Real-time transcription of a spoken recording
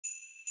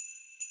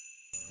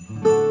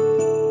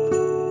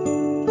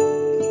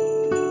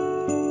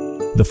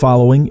The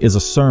following is a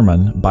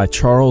sermon by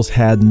Charles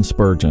Haddon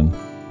Spurgeon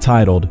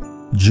titled,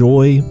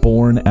 Joy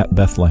Born at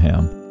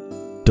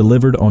Bethlehem,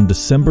 delivered on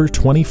December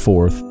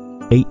 24th,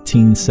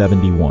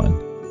 1871.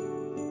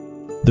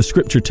 The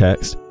scripture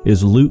text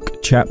is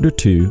Luke chapter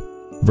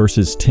 2,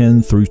 verses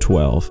 10 through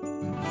 12.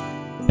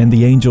 And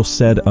the angel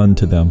said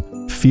unto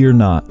them, Fear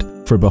not,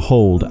 for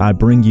behold, I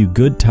bring you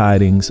good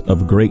tidings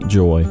of great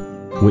joy,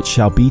 which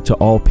shall be to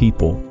all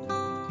people.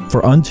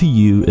 For unto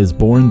you is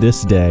born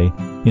this day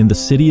in the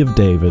city of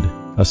David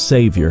a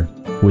Savior,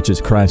 which is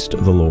Christ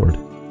the Lord.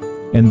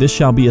 And this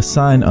shall be a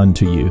sign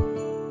unto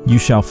you. You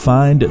shall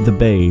find the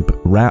babe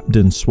wrapped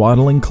in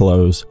swaddling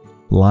clothes,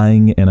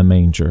 lying in a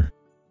manger.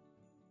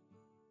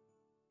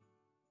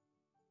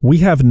 We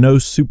have no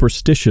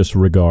superstitious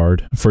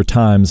regard for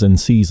times and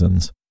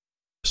seasons.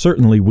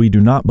 Certainly we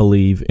do not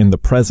believe in the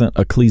present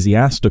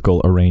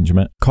ecclesiastical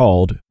arrangement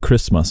called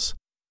Christmas.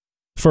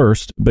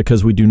 First,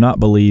 because we do not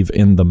believe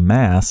in the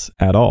Mass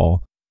at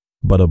all,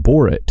 but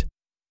abhor it,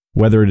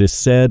 whether it is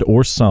said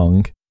or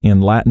sung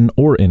in Latin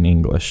or in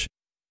English.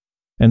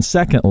 And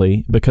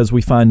secondly, because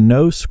we find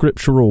no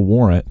scriptural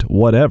warrant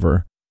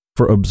whatever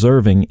for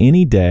observing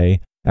any day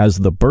as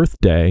the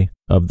birthday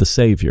of the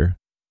Savior,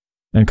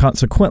 and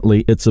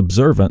consequently its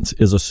observance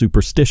is a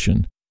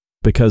superstition,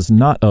 because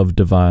not of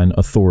divine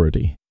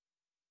authority.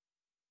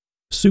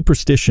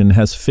 Superstition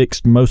has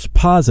fixed most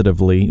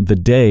positively the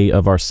day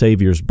of our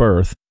Savior's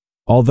birth,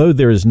 although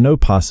there is no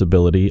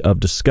possibility of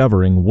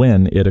discovering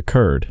when it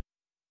occurred.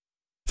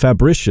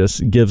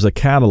 Fabricius gives a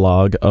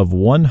catalogue of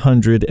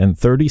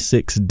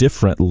 136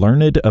 different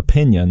learned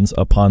opinions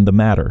upon the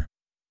matter,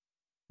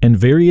 and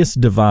various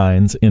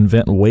divines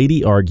invent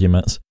weighty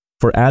arguments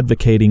for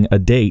advocating a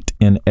date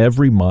in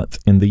every month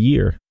in the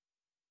year.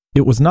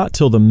 It was not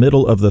till the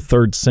middle of the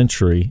 3rd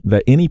century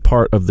that any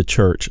part of the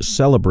church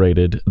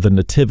celebrated the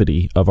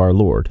Nativity of our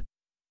Lord,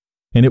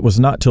 and it was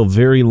not till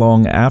very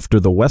long after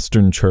the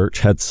Western Church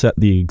had set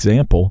the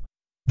example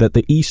that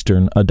the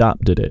Eastern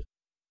adopted it.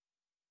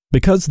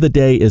 Because the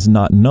day is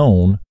not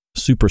known,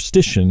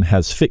 superstition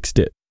has fixed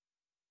it.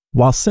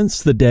 While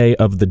since the day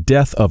of the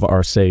death of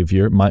our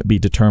Savior might be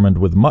determined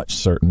with much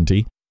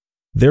certainty,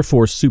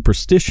 therefore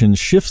superstition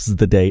shifts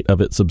the date of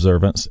its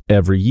observance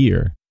every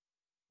year.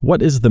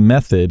 What is the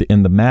method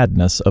in the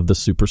madness of the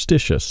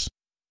superstitious?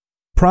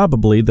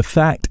 Probably the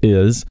fact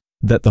is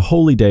that the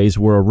holy days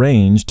were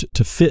arranged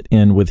to fit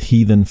in with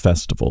heathen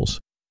festivals.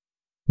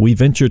 We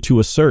venture to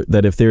assert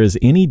that if there is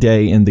any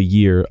day in the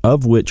year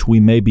of which we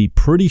may be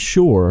pretty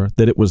sure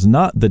that it was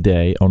not the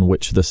day on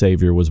which the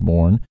Savior was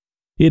born,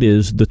 it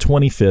is the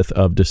 25th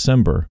of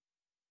December.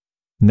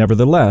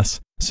 Nevertheless,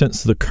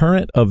 since the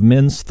current of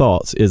men's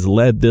thoughts is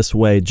led this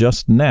way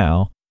just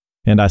now,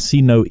 and I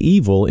see no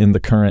evil in the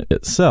current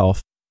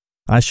itself,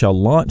 I shall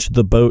launch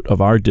the boat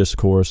of our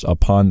discourse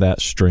upon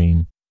that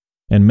stream,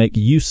 and make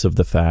use of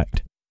the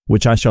fact,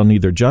 which I shall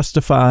neither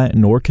justify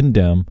nor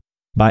condemn,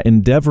 by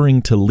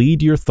endeavoring to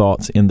lead your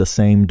thoughts in the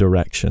same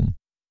direction.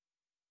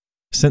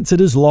 Since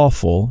it is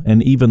lawful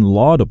and even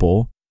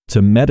laudable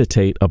to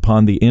meditate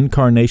upon the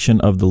incarnation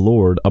of the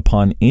Lord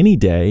upon any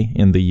day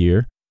in the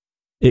year,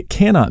 it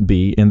cannot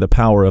be in the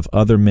power of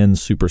other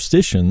men's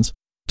superstitions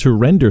to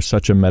render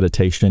such a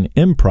meditation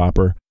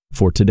improper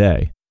for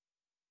today.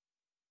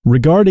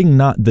 Regarding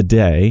not the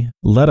day,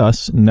 let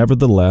us,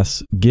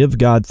 nevertheless, give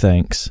God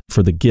thanks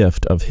for the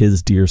gift of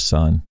His dear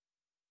Son.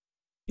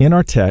 In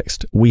our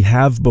text, we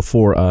have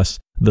before us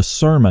the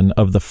sermon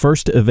of the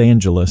first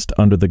evangelist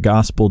under the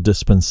gospel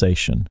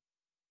dispensation.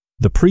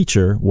 The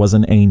preacher was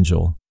an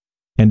angel,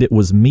 and it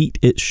was meet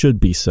it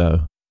should be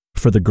so,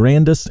 for the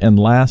grandest and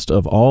last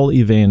of all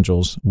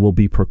evangels will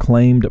be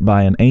proclaimed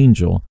by an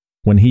angel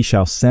when he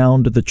shall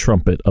sound the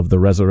trumpet of the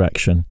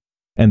resurrection,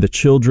 and the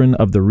children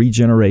of the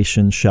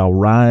regeneration shall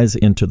rise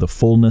into the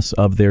fullness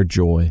of their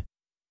joy.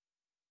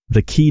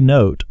 The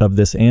keynote of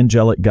this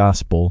angelic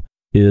gospel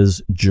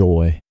is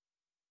joy.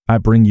 I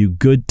bring you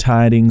good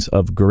tidings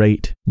of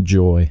great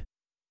joy.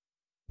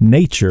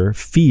 Nature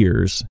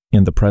fears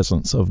in the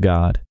presence of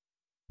God.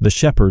 The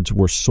shepherds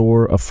were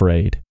sore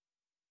afraid.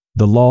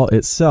 The law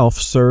itself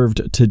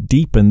served to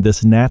deepen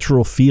this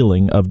natural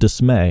feeling of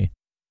dismay.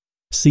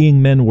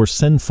 Seeing men were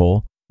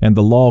sinful, and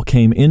the law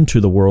came into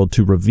the world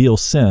to reveal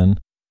sin,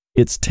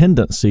 its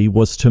tendency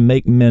was to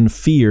make men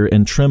fear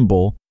and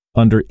tremble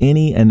under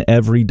any and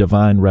every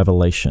divine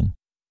revelation.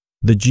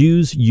 The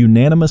Jews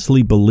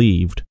unanimously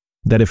believed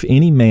that if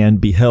any man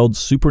beheld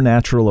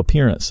supernatural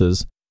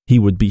appearances, he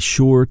would be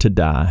sure to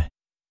die,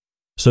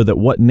 so that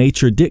what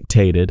nature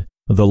dictated,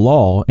 the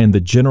law and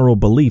the general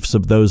beliefs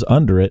of those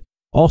under it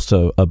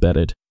also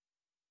abetted.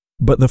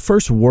 But the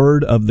first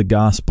word of the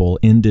gospel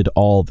ended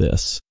all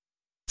this,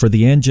 for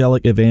the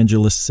angelic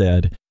evangelist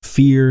said,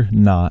 Fear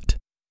not,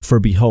 for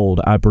behold,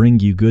 I bring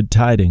you good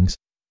tidings.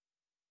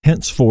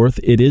 Henceforth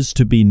it is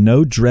to be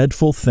no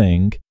dreadful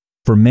thing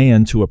for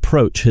man to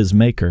approach his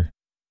Maker.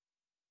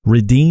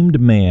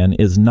 Redeemed man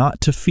is not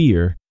to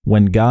fear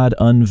when God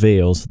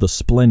unveils the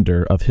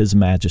splendor of His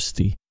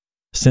majesty,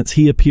 since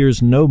He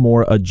appears no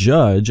more a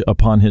judge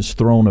upon His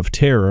throne of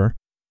terror,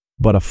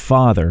 but a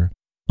Father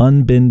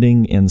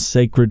unbending in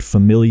sacred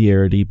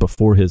familiarity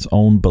before his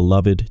own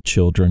beloved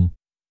children.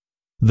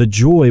 The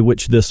joy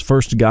which this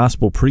first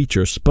gospel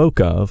preacher spoke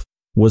of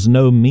was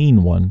no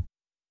mean one,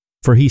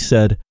 for he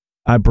said,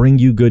 "I bring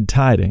you good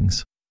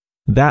tidings."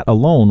 That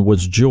alone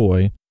was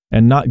joy,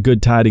 and not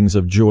good tidings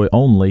of joy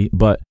only,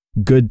 but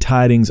good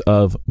tidings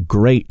of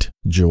great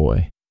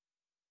joy.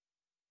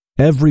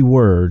 Every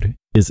word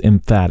is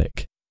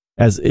emphatic,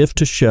 as if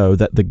to show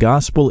that the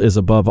gospel is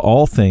above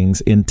all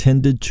things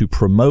intended to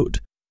promote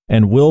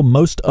and will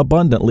most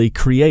abundantly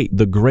create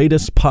the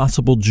greatest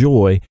possible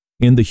joy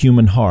in the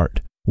human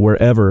heart,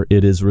 wherever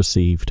it is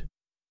received.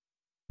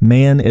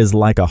 Man is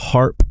like a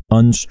harp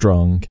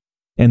unstrung,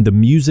 and the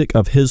music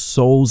of his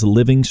soul's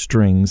living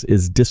strings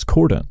is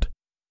discordant.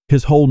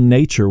 His whole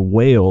nature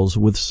wails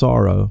with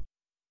sorrow.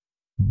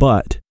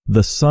 But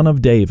the Son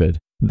of David,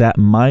 that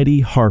mighty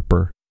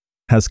harper,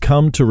 has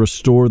come to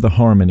restore the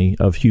harmony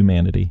of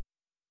humanity.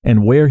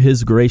 And where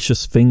his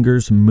gracious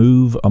fingers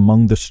move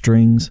among the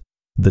strings,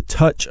 the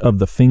touch of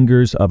the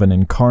fingers of an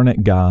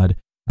incarnate God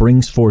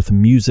brings forth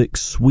music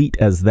sweet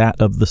as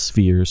that of the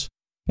spheres,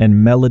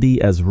 and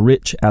melody as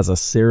rich as a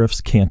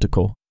seraph's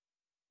canticle.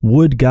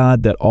 Would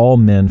God that all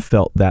men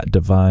felt that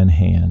divine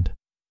hand.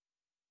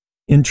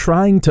 In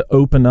trying to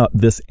open up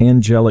this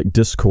angelic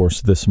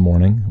discourse this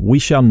morning, we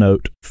shall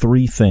note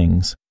three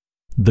things: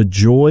 the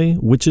joy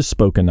which is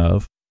spoken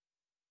of,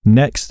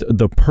 next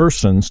the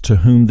persons to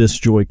whom this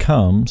joy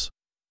comes,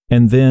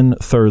 and then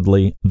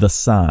thirdly the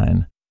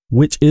sign,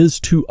 which is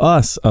to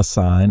us a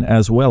sign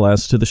as well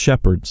as to the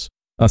shepherds,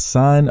 a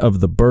sign of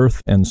the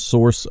birth and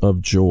source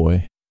of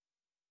joy.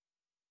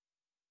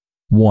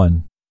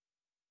 1.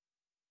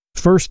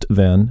 First,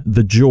 then,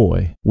 the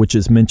joy which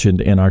is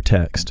mentioned in our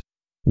text.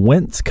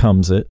 Whence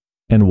comes it,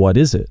 and what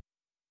is it?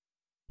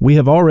 We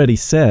have already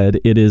said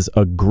it is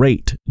a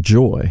great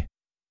joy.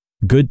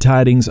 Good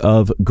tidings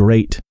of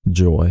great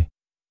joy.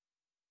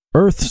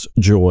 Earth's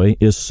joy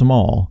is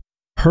small,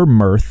 her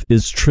mirth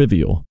is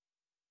trivial,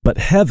 but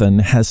heaven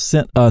has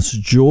sent us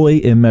joy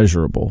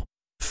immeasurable,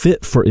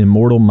 fit for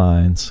immortal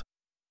minds.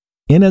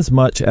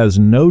 Inasmuch as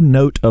no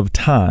note of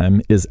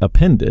time is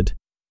appended,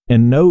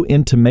 and no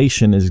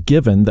intimation is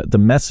given that the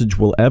message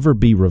will ever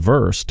be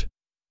reversed,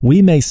 we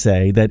may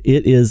say that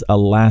it is a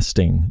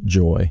lasting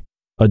joy,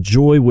 a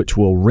joy which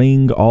will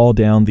ring all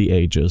down the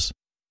ages,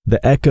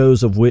 the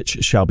echoes of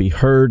which shall be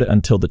heard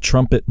until the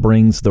trumpet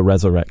brings the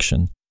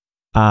resurrection,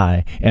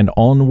 aye, and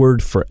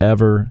onward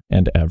forever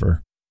and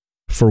ever.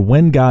 For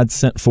when God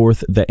sent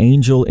forth the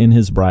angel in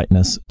his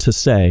brightness to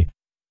say,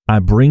 "I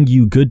bring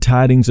you good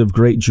tidings of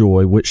great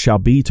joy, which shall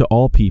be to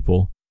all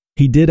people,"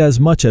 he did as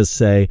much as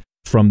say,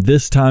 "From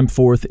this time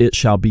forth it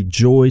shall be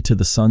joy to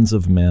the sons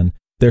of men.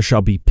 There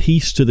shall be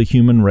peace to the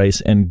human race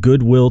and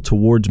goodwill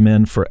towards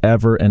men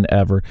forever and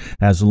ever,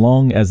 as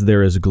long as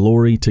there is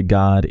glory to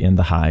God in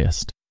the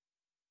highest."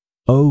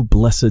 O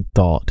blessed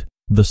thought!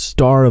 The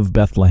star of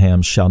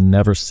Bethlehem shall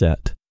never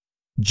set.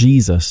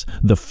 Jesus,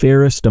 the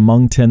fairest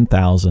among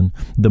 10,000,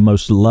 the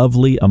most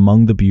lovely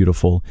among the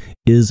beautiful,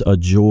 is a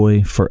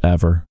joy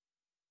forever.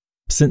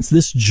 Since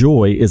this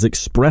joy is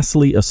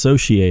expressly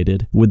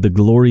associated with the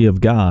glory of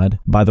God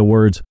by the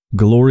words,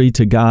 "Glory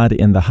to God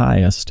in the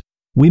highest,"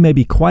 we may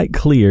be quite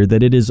clear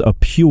that it is a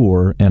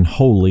pure and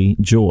holy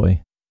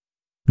joy.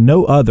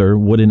 No other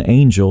would an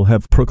angel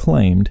have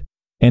proclaimed,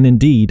 and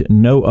indeed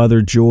no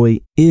other joy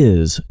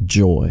is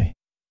joy.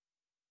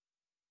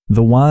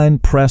 The wine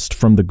pressed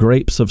from the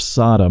grapes of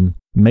Sodom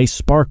may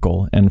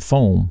sparkle and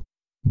foam,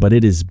 but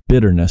it is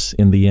bitterness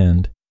in the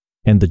end,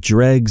 and the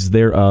dregs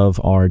thereof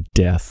are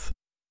death.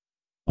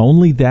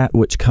 Only that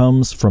which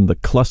comes from the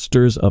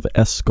clusters of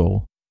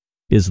Escol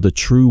is the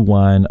true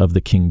wine of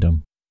the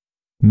kingdom,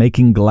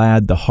 making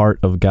glad the heart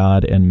of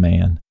God and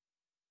man.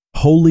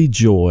 Holy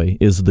joy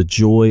is the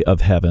joy of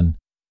heaven,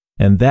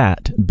 and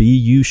that, be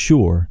you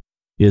sure,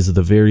 is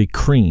the very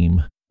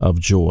cream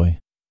of joy.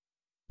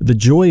 The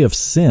joy of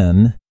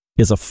sin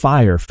is a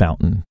fire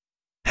fountain,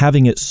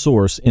 having its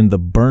source in the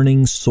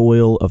burning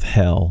soil of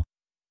hell,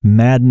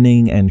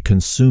 maddening and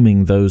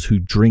consuming those who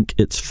drink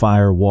its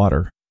fire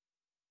water.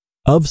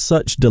 Of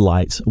such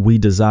delights we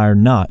desire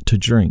not to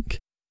drink.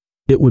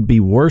 It would be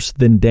worse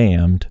than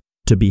damned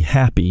to be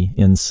happy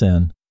in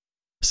sin,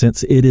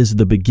 since it is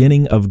the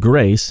beginning of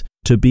grace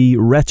to be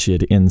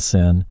wretched in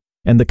sin,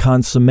 and the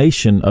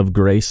consummation of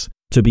grace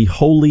to be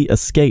wholly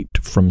escaped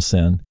from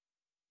sin,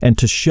 and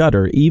to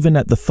shudder even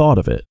at the thought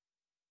of it.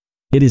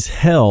 It is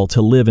hell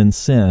to live in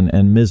sin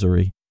and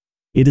misery.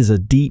 It is a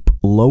deep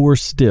lower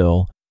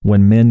still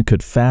when men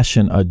could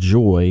fashion a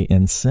joy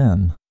in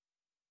sin.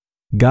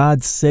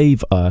 God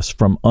save us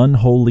from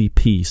unholy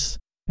peace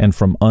and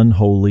from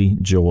unholy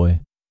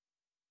joy.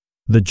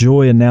 The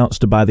joy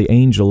announced by the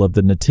angel of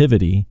the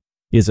Nativity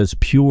is as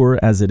pure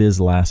as it is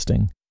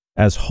lasting,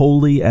 as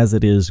holy as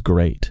it is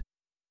great.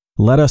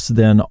 Let us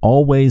then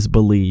always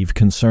believe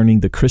concerning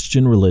the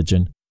Christian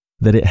religion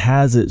that it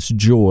has its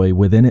joy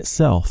within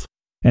itself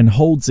and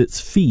holds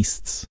its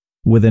feasts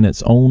within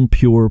its own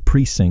pure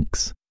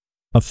precincts,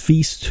 a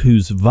feast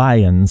whose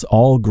viands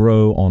all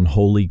grow on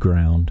holy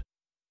ground.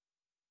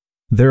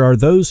 There are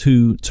those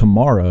who,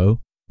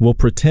 tomorrow, will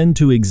pretend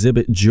to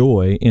exhibit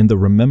joy in the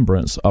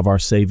remembrance of our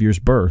Savior's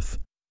birth,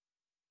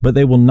 but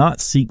they will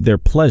not seek their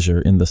pleasure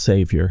in the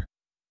Savior.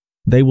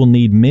 They will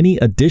need many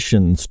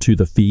additions to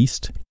the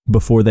feast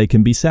before they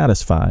can be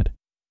satisfied.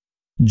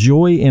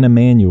 Joy in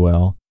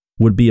Emmanuel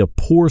would be a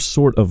poor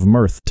sort of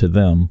mirth to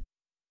them.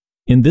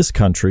 In this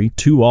country,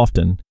 too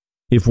often,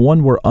 if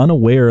one were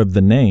unaware of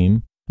the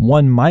name,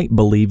 one might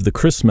believe the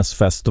Christmas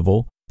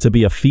festival to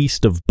be a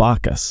feast of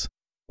Bacchus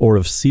or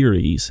of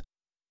Ceres,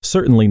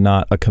 certainly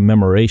not a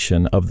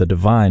commemoration of the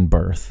divine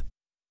birth.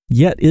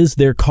 Yet is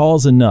there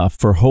cause enough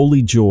for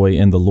holy joy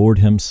in the Lord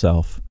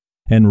Himself,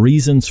 and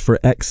reasons for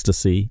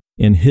ecstasy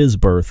in His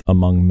birth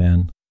among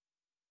men.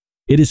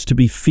 It is to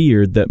be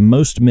feared that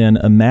most men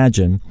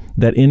imagine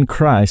that in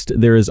Christ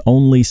there is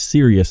only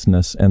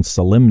seriousness and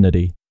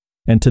solemnity,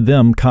 and to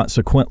them,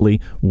 consequently,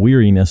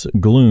 weariness,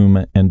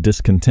 gloom, and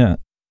discontent.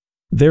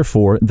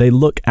 Therefore, they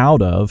look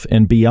out of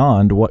and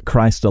beyond what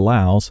Christ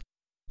allows,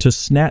 to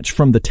snatch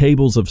from the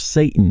tables of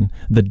Satan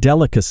the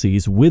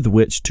delicacies with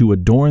which to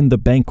adorn the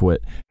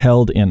banquet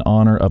held in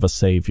honor of a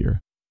Savior.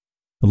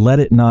 Let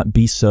it not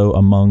be so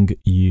among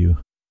you.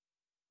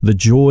 The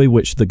joy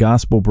which the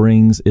gospel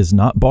brings is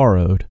not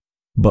borrowed,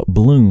 but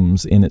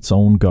blooms in its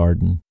own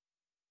garden.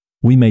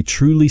 We may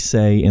truly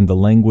say in the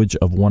language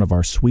of one of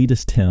our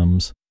sweetest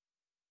hymns,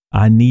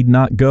 I need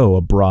not go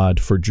abroad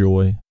for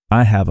joy.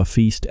 I have a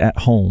feast at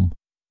home.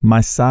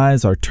 My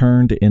sighs are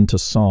turned into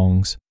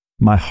songs.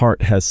 My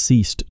heart has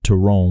ceased to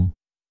roam.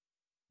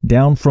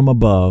 Down from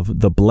above,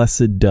 the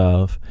blessed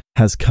dove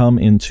has come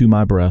into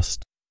my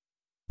breast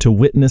to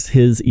witness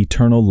His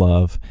eternal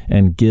love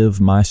and give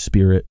my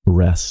spirit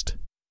rest.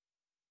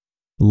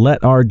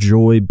 Let our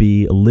joy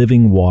be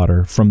living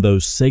water from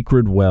those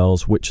sacred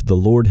wells which the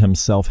Lord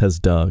Himself has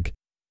dug.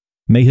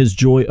 May His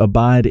joy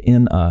abide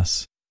in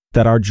us,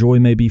 that our joy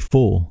may be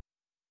full.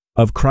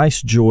 Of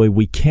Christ's joy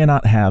we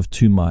cannot have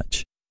too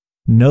much.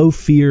 No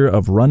fear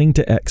of running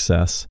to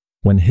excess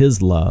when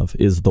His love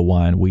is the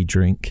wine we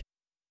drink.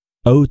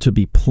 Oh, to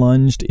be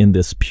plunged in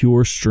this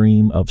pure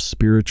stream of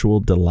spiritual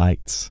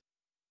delights!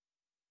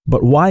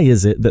 But why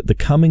is it that the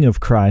coming of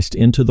Christ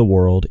into the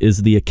world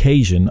is the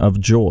occasion of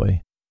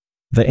joy?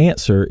 The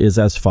answer is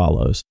as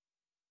follows.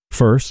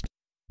 First,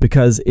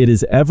 because it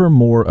is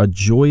evermore a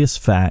joyous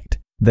fact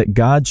that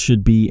God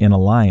should be in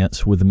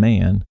alliance with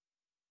man,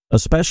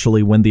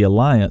 especially when the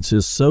alliance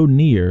is so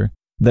near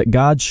that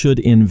God should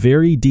in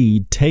very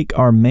deed take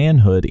our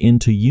manhood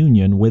into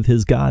union with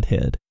His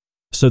Godhead,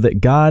 so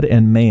that God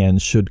and man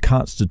should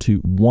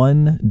constitute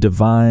one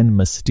divine,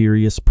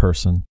 mysterious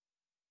person.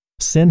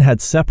 Sin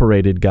had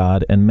separated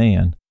God and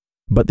man,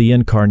 but the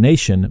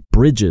Incarnation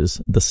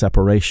bridges the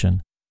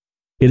separation.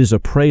 It is a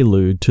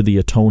prelude to the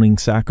atoning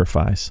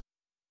sacrifice,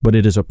 but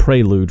it is a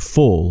prelude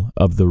full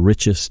of the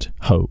richest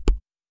hope.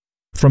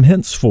 From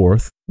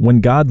henceforth,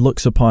 when God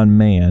looks upon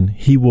man,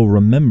 He will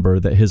remember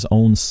that His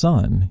own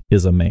Son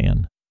is a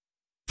man.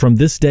 From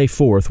this day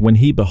forth, when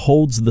He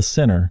beholds the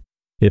sinner,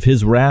 if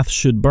His wrath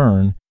should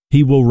burn,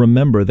 He will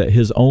remember that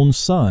His own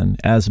Son,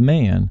 as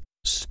man,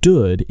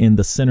 stood in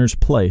the sinner's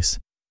place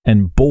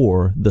and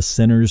bore the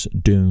sinner's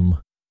doom.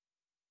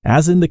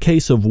 As in the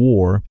case of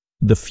war,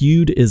 the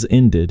feud is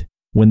ended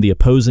when the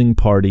opposing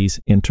parties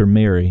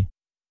intermarry.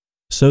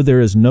 So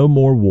there is no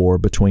more war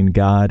between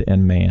God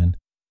and man,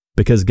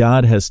 because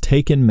God has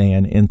taken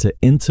man into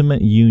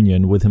intimate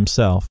union with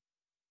Himself.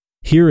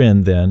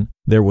 Herein, then,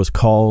 there was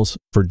cause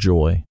for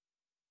joy.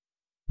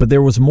 But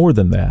there was more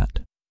than that,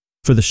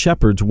 for the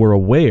shepherds were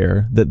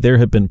aware that there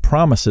had been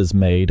promises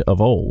made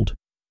of old,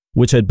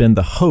 which had been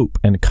the hope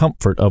and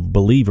comfort of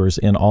believers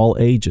in all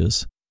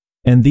ages,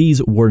 and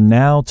these were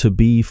now to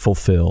be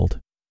fulfilled.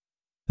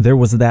 There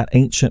was that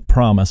ancient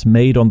promise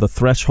made on the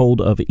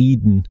threshold of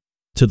Eden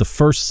to the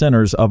first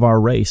sinners of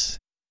our race,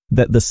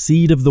 that the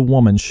seed of the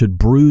woman should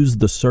bruise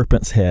the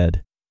serpent's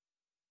head.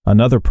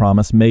 Another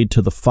promise made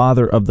to the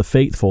Father of the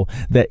faithful,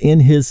 that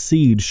in His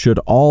seed should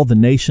all the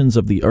nations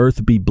of the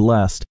earth be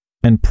blessed,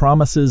 and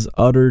promises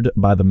uttered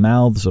by the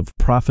mouths of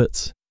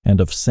prophets and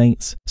of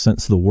saints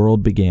since the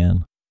world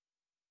began.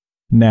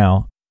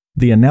 Now,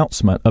 the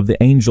announcement of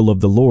the angel of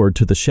the Lord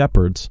to the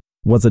shepherds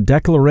was a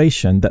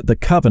declaration that the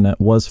covenant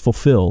was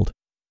fulfilled,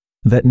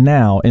 that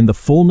now in the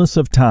fullness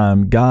of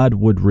time God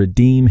would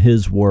redeem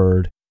His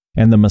word,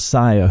 and the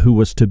Messiah, who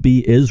was to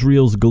be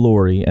Israel's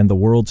glory and the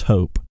world's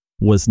hope,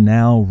 was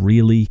now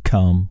really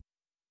come.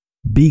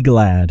 Be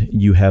glad,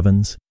 you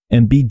heavens,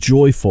 and be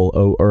joyful,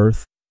 O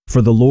earth,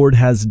 for the Lord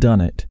has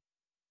done it,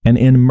 and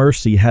in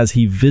mercy has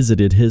He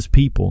visited His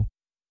people.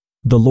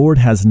 The Lord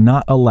has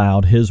not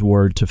allowed His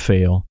word to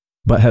fail,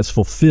 but has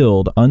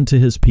fulfilled unto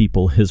His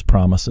people His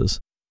promises.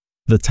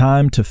 The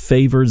time to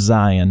favor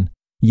Zion,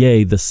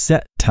 yea, the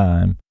set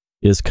time,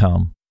 is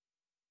come.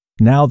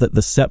 Now that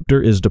the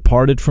scepter is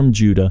departed from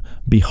Judah,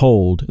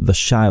 behold, the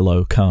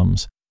Shiloh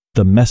comes.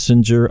 The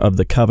messenger of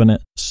the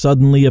covenant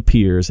suddenly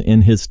appears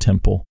in His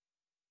temple.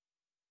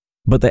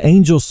 But the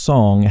angel's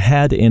song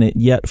had in it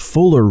yet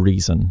fuller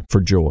reason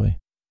for joy.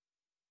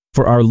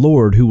 For our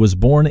Lord, who was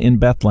born in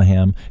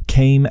Bethlehem,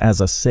 came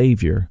as a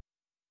Savior,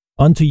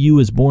 Unto you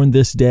is born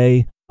this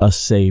day a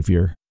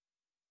Savior.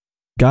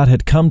 God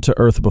had come to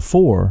earth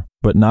before,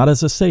 but not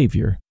as a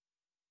Savior.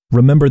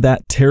 Remember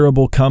that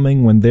terrible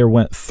coming when there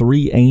went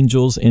 3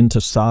 angels into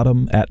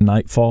Sodom at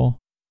nightfall?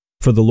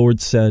 For the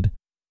Lord said,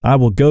 I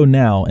will go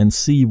now and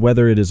see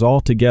whether it is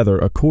altogether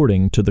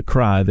according to the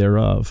cry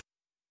thereof.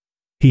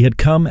 He had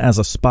come as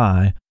a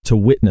spy to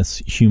witness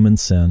human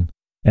sin,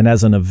 and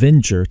as an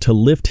avenger to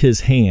lift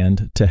his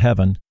hand to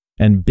heaven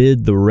and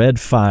bid the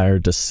red fire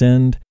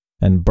descend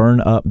and burn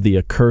up the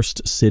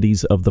accursed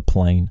cities of the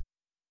plain.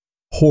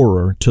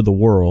 Horror to the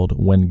world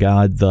when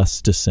God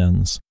thus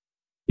descends.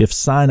 If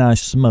Sinai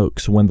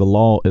smokes when the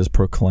law is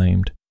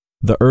proclaimed,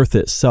 the earth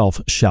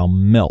itself shall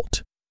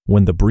melt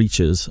when the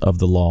breaches of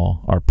the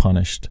law are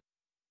punished.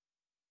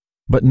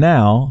 But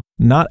now,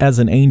 not as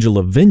an angel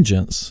of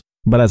vengeance,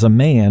 but as a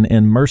man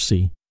in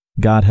mercy,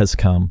 God has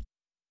come,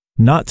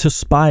 not to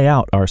spy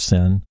out our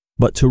sin,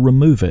 but to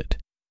remove it,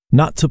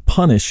 not to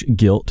punish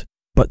guilt,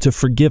 but to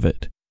forgive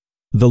it.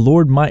 The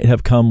Lord might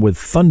have come with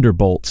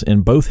thunderbolts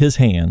in both his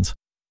hands.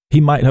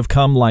 He might have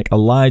come like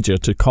Elijah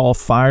to call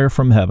fire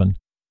from heaven.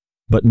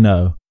 But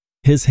no,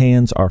 his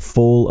hands are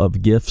full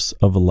of gifts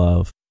of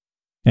love,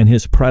 and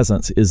his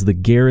presence is the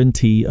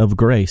guarantee of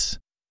grace.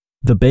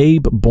 The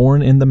babe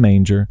born in the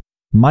manger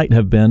might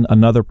have been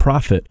another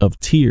prophet of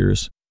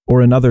tears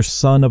or another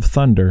son of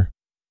thunder,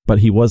 but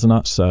he was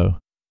not so.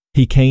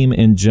 He came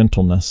in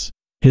gentleness,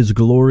 his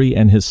glory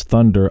and his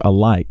thunder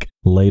alike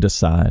laid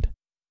aside.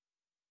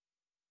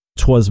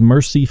 'Twas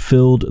mercy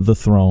filled the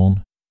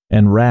throne,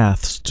 and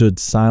wrath stood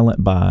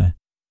silent by,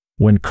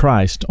 when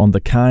Christ on the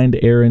kind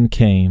errand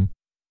came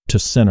to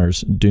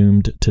sinners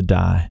doomed to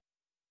die.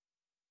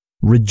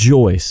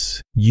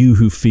 Rejoice, you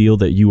who feel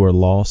that you are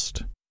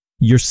lost.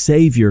 Your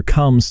Savior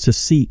comes to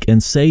seek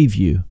and save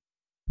you.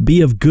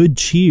 Be of good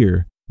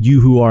cheer,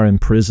 you who are in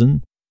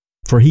prison,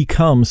 for he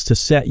comes to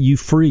set you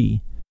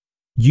free.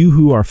 You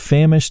who are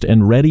famished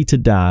and ready to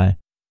die,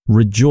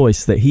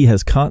 rejoice that he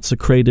has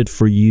consecrated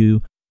for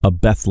you a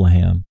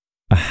Bethlehem,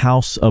 a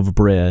house of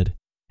bread,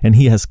 and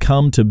he has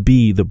come to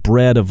be the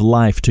bread of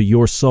life to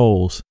your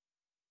souls.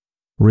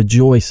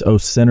 Rejoice, O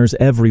sinners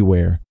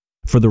everywhere,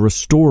 for the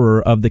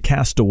restorer of the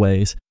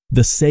castaways,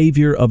 the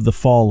Savior of the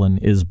fallen,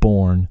 is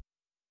born.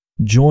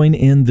 Join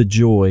in the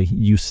joy,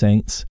 you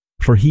saints,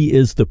 for he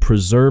is the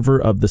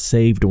preserver of the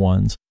saved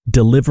ones,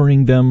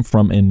 delivering them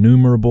from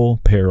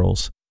innumerable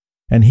perils,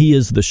 and he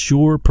is the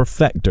sure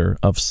perfecter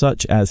of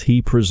such as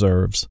he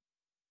preserves.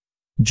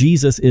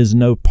 Jesus is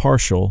no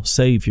partial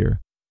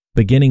Savior,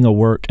 beginning a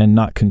work and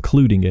not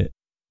concluding it,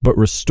 but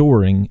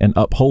restoring and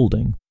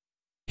upholding.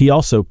 He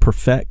also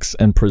perfects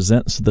and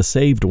presents the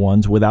saved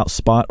ones without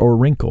spot or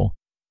wrinkle,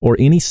 or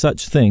any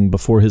such thing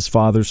before his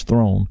Father's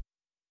throne.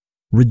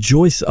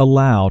 Rejoice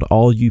aloud,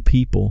 all you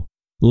people.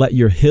 Let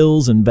your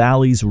hills and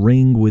valleys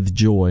ring with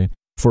joy,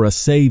 for a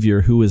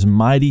Savior who is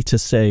mighty to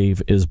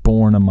save is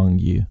born among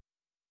you.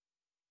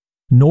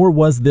 Nor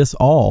was this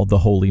all the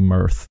holy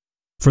mirth,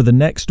 for the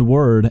next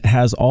word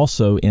has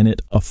also in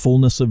it a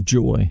fullness of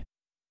joy.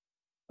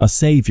 A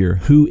Savior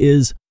who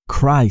is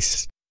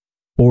Christ,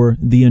 or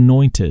the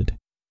Anointed.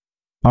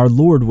 Our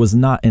Lord was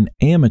not an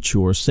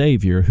amateur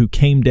Savior who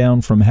came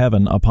down from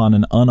heaven upon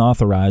an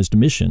unauthorized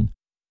mission,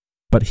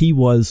 but he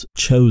was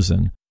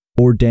chosen,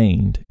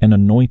 ordained, and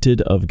anointed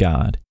of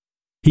God.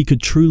 He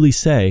could truly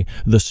say,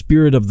 "The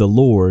Spirit of the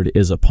Lord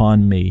is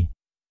upon me,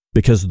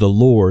 because the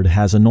Lord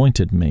has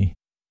anointed me."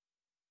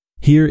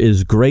 Here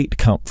is great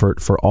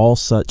comfort for all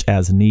such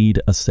as need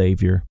a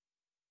Savior.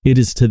 It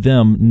is to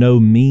them no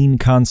mean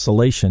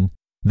consolation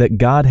that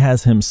God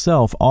has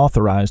himself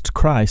authorized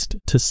Christ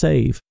to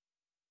save.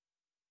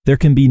 There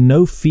can be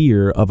no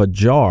fear of a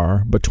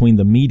jar between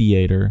the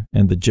mediator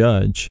and the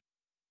judge,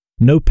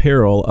 no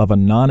peril of a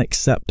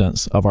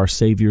non-acceptance of our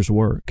Savior's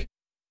work,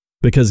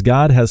 because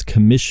God has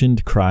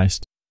commissioned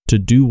Christ to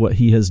do what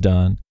he has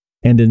done,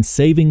 and in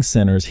saving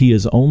sinners he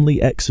is only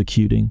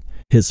executing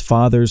his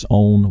Father's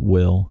own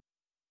will.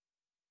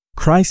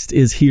 Christ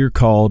is here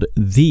called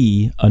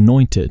the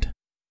Anointed.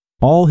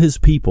 All his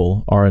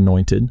people are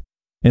anointed,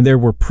 and there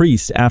were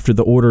priests after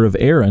the order of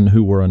Aaron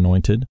who were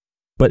anointed,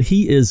 but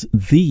he is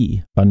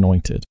the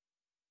Anointed,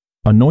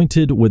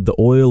 anointed with the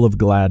oil of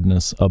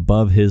gladness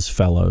above his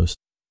fellows,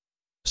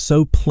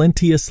 so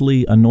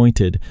plenteously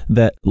anointed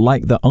that,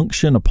 like the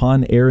unction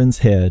upon Aaron's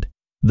head,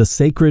 the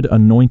sacred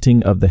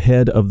anointing of the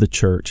head of the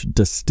church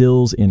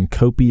distills in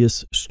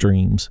copious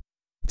streams,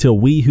 till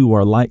we who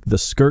are like the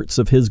skirts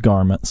of his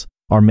garments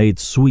are made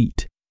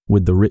sweet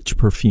with the rich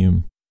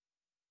perfume.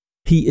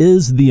 He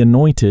is the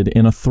Anointed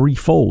in a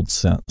threefold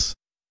sense: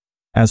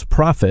 as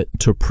prophet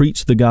to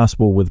preach the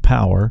gospel with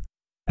power,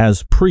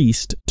 as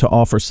priest to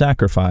offer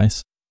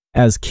sacrifice,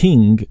 as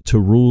king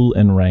to rule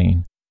and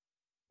reign.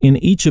 In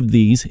each of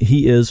these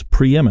he is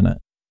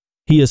preeminent.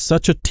 He is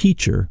such a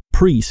teacher,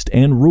 priest,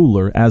 and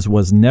ruler as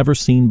was never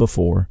seen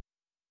before.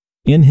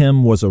 In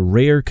him was a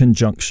rare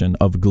conjunction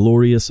of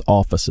glorious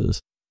offices,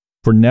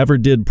 for never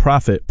did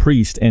prophet,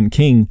 priest, and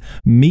king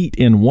meet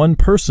in one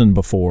person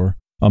before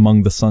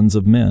among the sons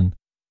of men,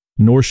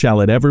 nor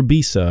shall it ever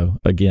be so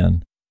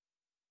again.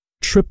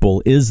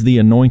 Triple is the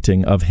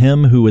anointing of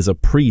him who is a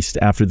priest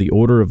after the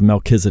order of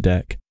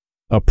Melchizedek,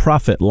 a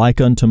prophet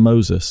like unto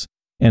Moses,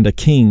 and a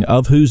king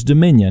of whose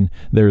dominion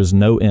there is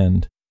no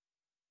end.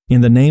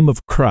 In the name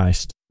of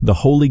Christ, the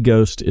Holy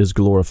Ghost is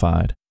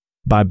glorified,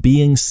 by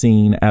being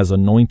seen as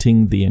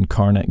anointing the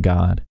incarnate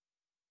God.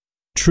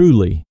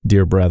 Truly,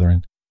 dear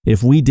brethren,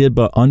 if we did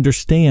but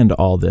understand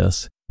all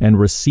this and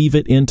receive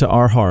it into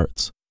our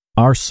hearts,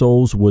 our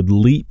souls would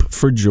leap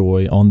for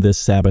joy on this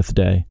Sabbath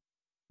day,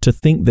 to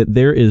think that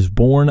there is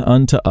born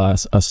unto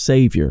us a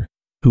Savior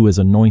who is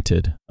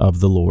anointed of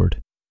the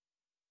Lord.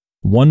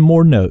 One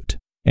more note,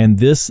 and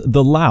this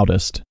the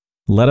loudest,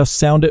 let us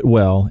sound it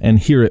well and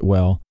hear it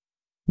well,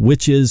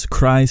 which is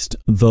Christ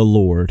the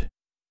Lord.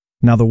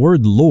 Now the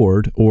word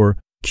Lord, or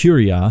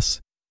Kyrios,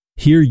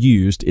 here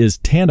used is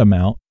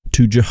tantamount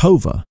to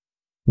Jehovah.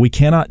 We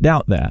cannot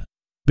doubt that,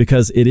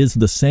 because it is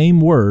the same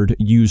word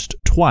used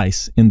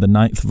twice in the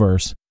 9th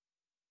verse.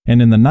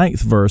 And in the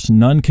 9th verse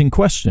none can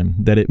question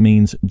that it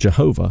means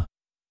Jehovah.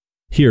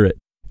 Hear it,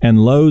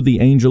 and lo, the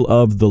angel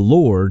of the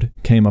Lord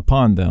came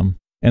upon them,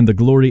 and the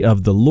glory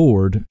of the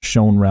Lord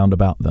shone round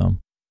about them.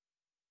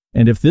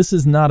 And if this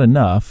is not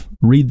enough,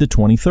 read the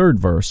 23rd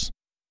verse.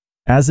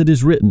 As it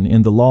is written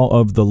in the law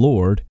of the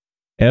Lord,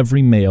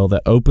 every male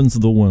that opens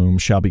the womb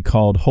shall be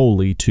called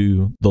holy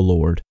to the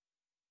Lord.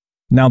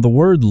 Now the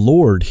word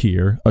Lord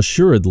here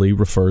assuredly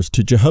refers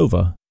to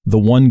Jehovah, the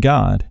one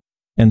God,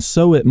 and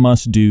so it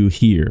must do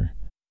here.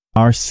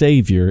 Our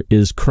Savior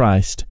is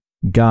Christ,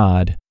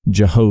 God,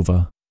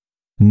 Jehovah.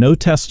 No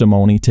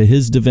testimony to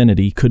his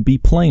divinity could be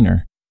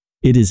plainer.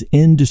 It is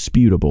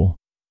indisputable.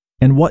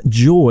 And what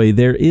joy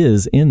there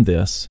is in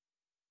this!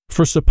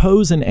 For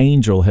suppose an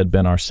angel had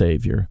been our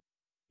Savior,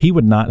 he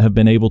would not have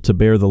been able to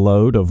bear the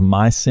load of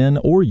my sin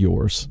or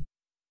yours.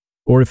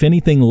 Or if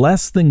anything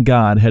less than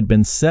God had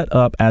been set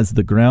up as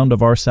the ground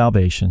of our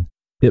salvation,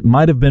 it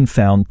might have been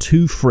found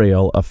too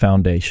frail a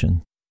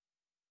foundation.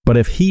 But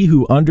if he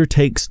who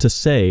undertakes to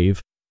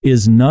save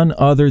is none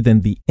other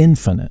than the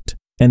infinite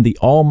and the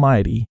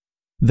almighty,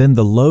 then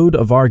the load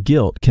of our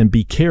guilt can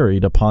be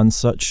carried upon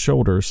such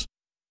shoulders.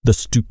 The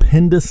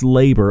stupendous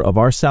labor of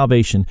our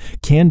salvation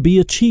can be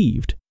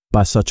achieved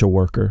by such a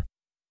worker,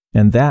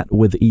 and that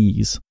with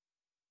ease.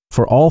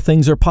 For all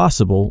things are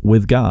possible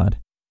with God,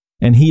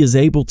 and he is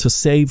able to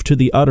save to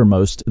the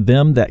uttermost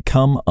them that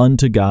come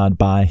unto God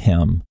by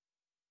him.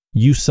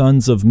 You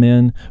sons of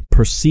men,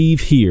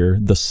 perceive here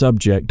the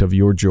subject of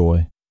your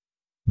joy.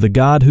 The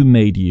God who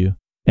made you,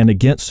 and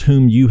against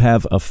whom you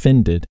have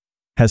offended,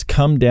 has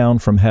come down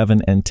from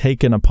heaven and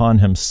taken upon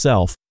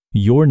himself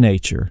your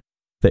nature,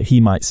 that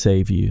he might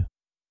save you.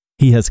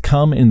 He has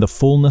come in the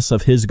fullness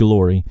of his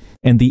glory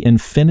and the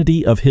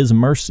infinity of his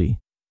mercy,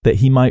 that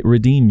he might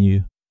redeem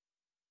you.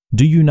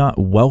 Do you not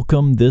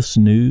welcome this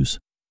news?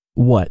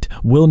 What,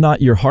 will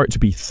not your hearts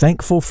be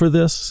thankful for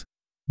this?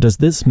 Does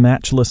this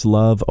matchless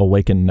love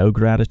awaken no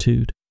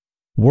gratitude?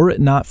 Were it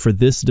not for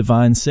this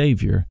divine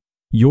Savior,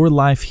 your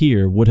life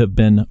here would have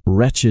been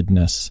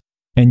wretchedness,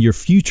 and your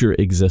future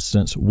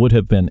existence would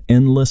have been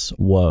endless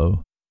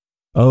woe.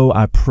 Oh,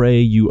 I pray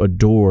you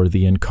adore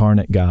the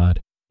incarnate God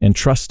and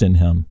trust in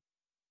him.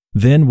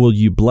 Then will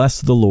you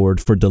bless the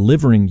Lord for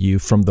delivering you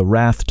from the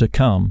wrath to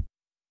come.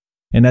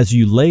 And as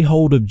you lay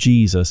hold of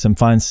Jesus and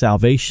find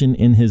salvation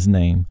in his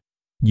name,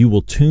 you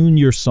will tune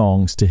your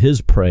songs to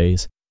his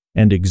praise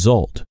and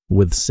exult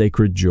with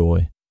sacred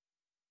joy.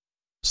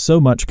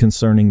 So much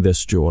concerning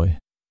this joy.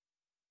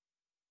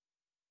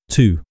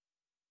 2.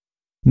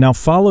 Now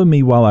follow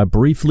me while I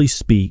briefly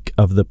speak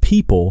of the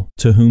people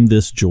to whom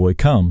this joy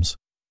comes.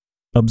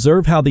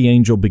 Observe how the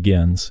angel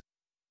begins.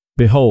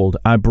 Behold,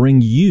 I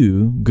bring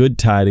you good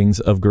tidings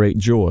of great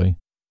joy,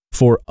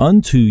 for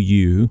unto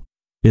you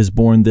is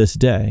born this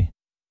day.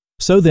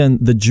 So then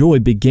the joy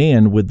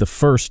began with the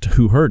first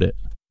who heard it,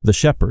 the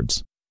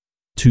shepherds.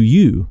 To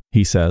you,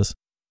 he says,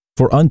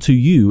 for unto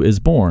you is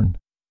born.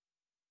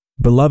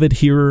 Beloved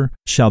hearer,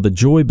 shall the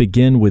joy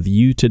begin with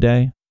you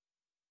today?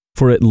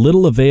 For it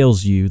little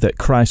avails you that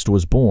Christ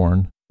was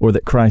born, or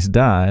that Christ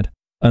died,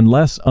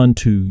 unless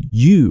unto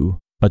you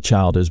a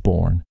child is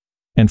born,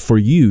 and for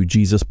you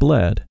Jesus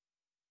bled.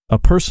 A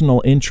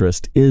personal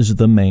interest is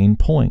the main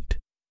point.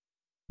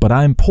 But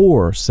I am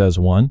poor, says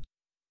one.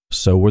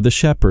 So were the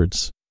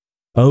shepherds.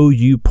 O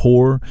you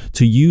poor,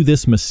 to you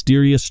this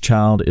mysterious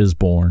child is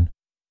born.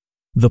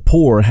 The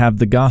poor have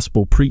the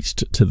gospel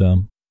preached to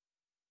them.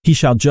 He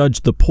shall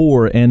judge the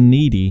poor and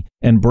needy,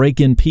 and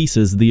break in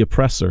pieces the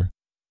oppressor.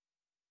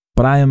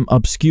 But I am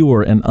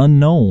obscure and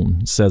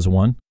unknown, says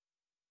one.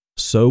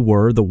 So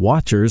were the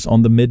watchers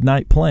on the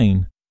midnight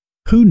plain.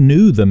 Who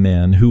knew the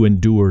men who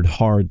endured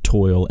hard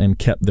toil and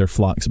kept their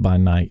flocks by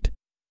night?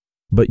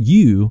 But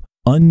you,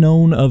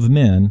 unknown of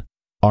men,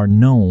 are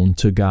known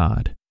to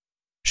God.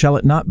 Shall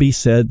it not be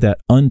said that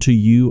unto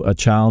you a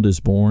child is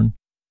born?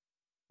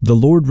 The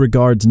Lord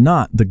regards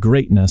not the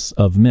greatness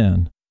of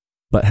men,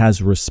 but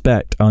has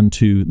respect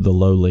unto the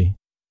lowly.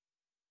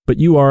 But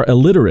you are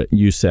illiterate,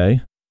 you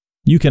say.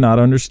 You cannot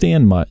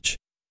understand much.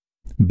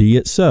 Be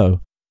it so,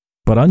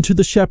 but unto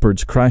the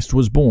shepherds Christ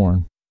was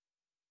born.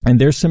 and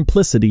their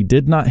simplicity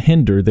did not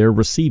hinder their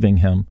receiving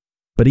him,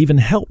 but even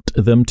helped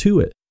them to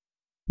it.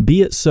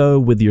 Be it so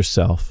with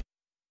yourself.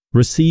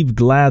 Receive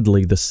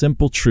gladly the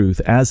simple truth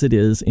as it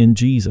is in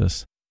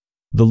Jesus.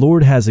 The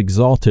Lord has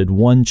exalted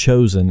one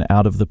chosen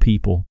out of the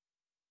people.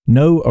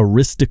 No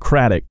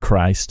aristocratic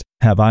Christ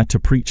have I to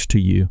preach to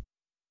you,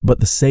 but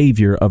the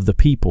Savior of the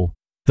people,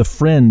 the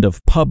friend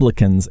of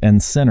publicans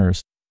and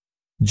sinners.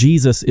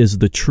 Jesus is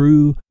the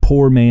true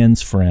poor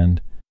man's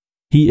friend.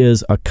 He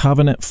is a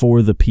covenant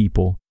for the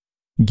people,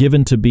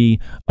 given to be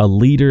a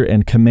leader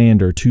and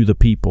commander to the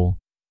people.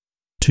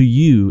 To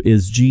you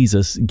is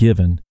Jesus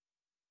given.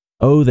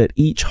 Oh, that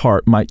each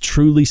heart might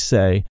truly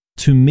say,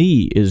 to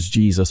me is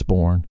Jesus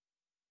born.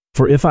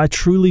 For if I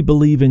truly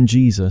believe in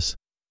Jesus,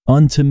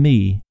 unto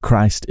me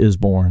Christ is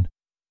born,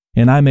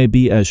 and I may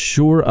be as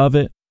sure of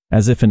it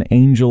as if an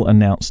angel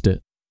announced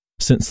it,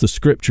 since the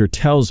Scripture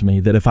tells me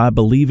that if I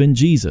believe in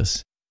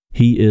Jesus,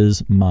 he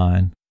is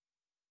mine.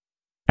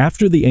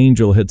 After the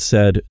angel had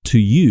said, to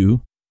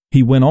you,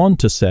 he went on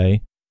to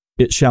say,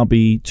 it shall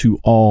be to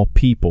all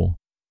people.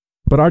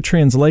 But our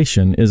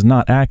translation is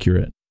not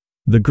accurate.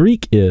 The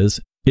Greek is,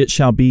 it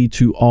shall be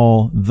to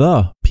all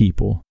the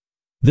people.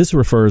 This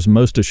refers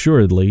most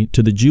assuredly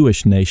to the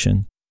Jewish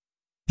nation.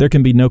 There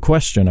can be no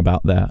question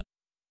about that.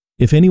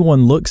 If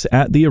anyone looks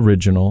at the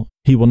original,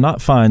 he will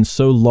not find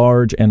so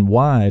large and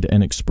wide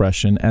an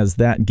expression as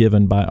that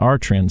given by our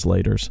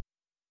translators.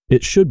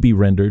 It should be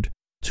rendered,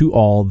 to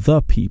all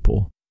the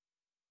people.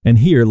 And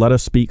here let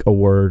us speak a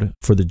word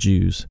for the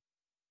Jews.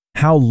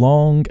 How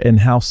long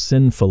and how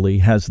sinfully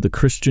has the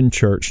Christian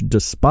church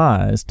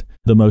despised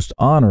the most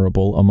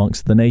honorable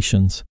amongst the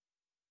nations?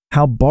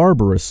 How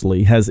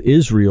barbarously has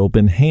Israel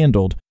been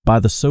handled by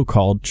the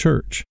so-called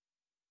church?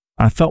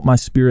 I felt my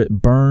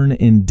spirit burn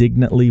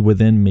indignantly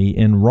within me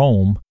in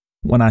Rome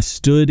when I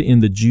stood in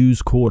the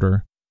Jews'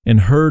 quarter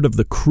and heard of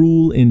the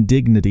cruel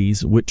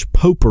indignities which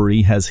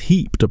popery has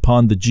heaped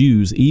upon the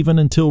Jews even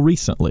until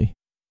recently.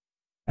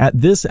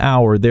 At this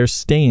hour there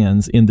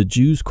stands in the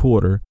Jews'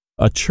 quarter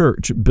a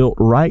church built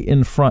right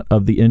in front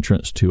of the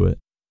entrance to it,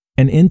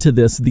 and into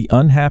this the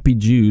unhappy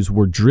Jews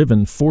were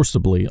driven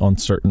forcibly on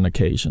certain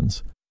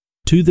occasions.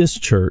 To this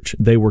church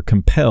they were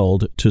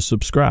compelled to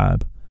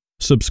subscribe.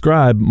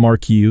 Subscribe,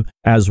 mark you,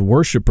 as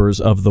worshippers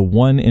of the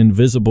one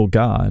invisible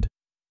God,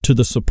 to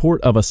the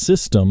support of a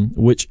system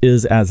which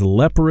is as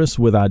leprous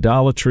with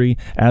idolatry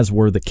as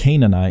were the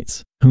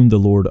Canaanites, whom the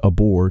Lord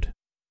abhorred.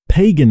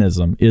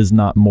 Paganism is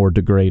not more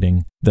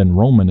degrading than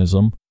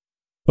Romanism.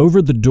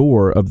 Over the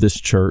door of this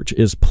church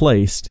is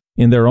placed,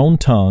 in their own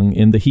tongue,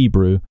 in the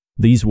Hebrew,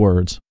 these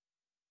words,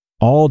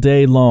 all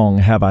day long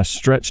have I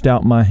stretched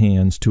out my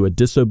hands to a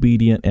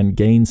disobedient and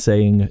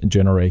gainsaying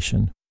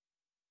generation.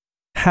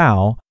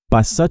 How,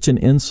 by such an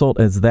insult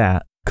as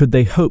that, could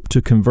they hope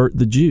to convert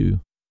the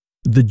Jew?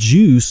 The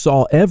Jew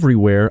saw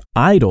everywhere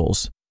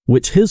idols,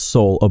 which his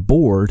soul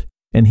abhorred,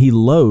 and he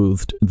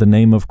loathed the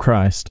name of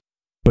Christ,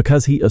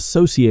 because he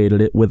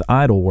associated it with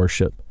idol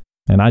worship,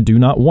 and I do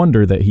not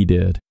wonder that he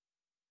did.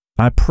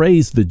 I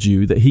praise the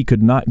Jew that he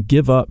could not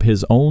give up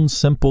his own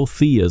simple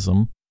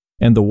theism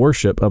and the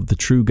worship of the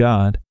true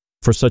God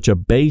for such a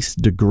base,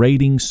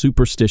 degrading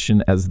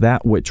superstition as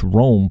that which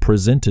Rome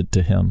presented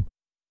to him.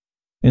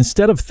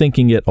 Instead of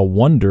thinking it a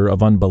wonder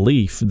of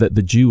unbelief that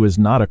the Jew is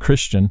not a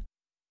Christian,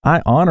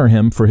 I honor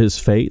him for his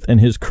faith and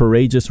his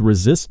courageous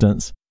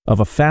resistance of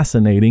a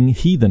fascinating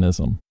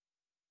heathenism.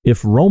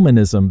 If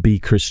Romanism be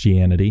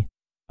Christianity,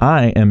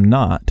 I am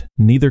not,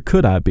 neither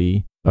could I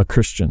be, a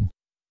Christian.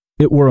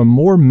 It were a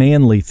more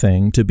manly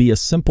thing to be a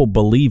simple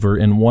believer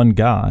in one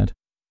God,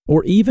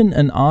 or even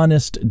an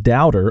honest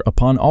doubter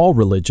upon all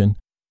religion,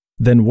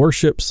 than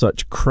worship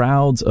such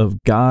crowds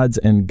of gods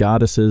and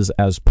goddesses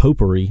as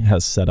popery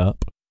has set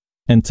up,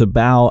 and to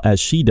bow as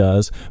she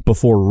does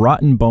before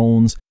rotten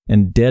bones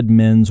and dead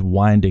men's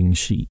winding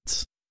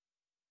sheets.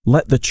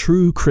 Let the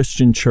true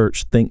Christian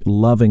church think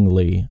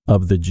lovingly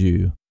of the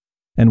Jew,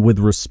 and with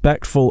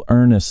respectful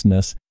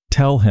earnestness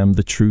tell him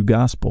the true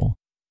gospel.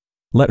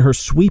 Let her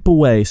sweep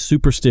away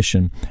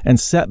superstition and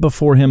set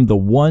before him the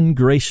one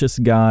gracious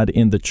God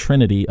in the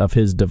Trinity of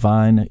his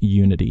divine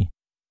unity.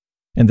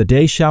 And the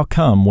day shall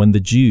come when the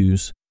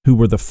Jews, who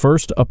were the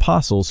first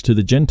apostles to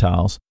the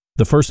Gentiles,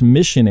 the first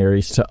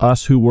missionaries to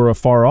us who were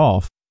afar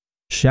off,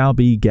 shall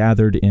be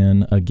gathered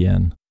in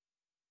again.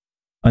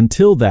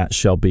 Until that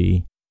shall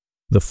be,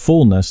 the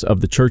fullness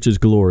of the church's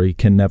glory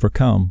can never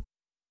come.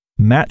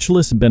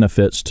 Matchless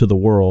benefits to the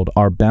world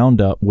are bound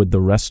up with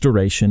the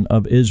restoration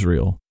of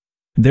Israel.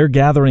 Their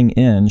gathering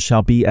in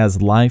shall be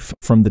as life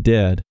from the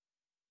dead.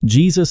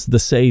 Jesus the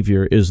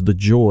Savior is the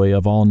joy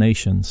of all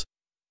nations.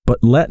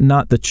 But let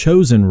not the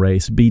chosen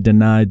race be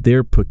denied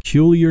their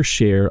peculiar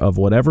share of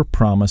whatever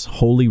promise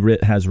Holy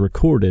Writ has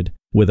recorded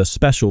with a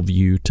special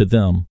view to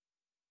them.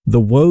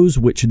 The woes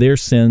which their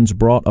sins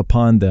brought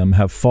upon them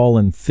have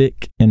fallen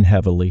thick and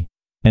heavily,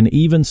 and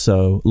even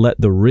so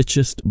let the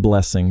richest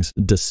blessings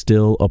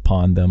distill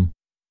upon them.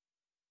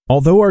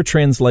 Although our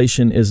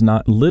translation is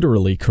not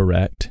literally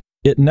correct,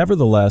 it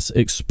nevertheless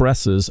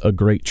expresses a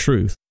great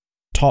truth.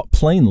 taught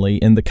plainly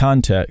in the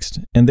context,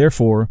 and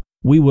therefore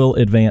we will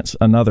advance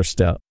another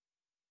step.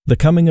 The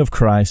coming of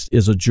Christ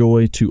is a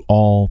joy to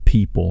all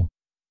people.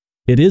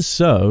 It is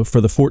so, for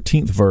the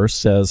 14th verse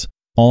says,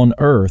 "On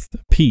earth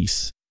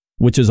peace,"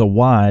 which is a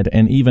wide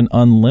and even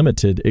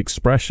unlimited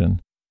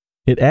expression.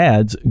 It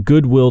adds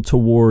goodwill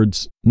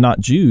towards not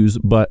Jews,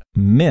 but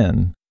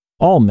men,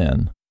 all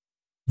men.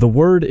 The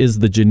word is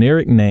the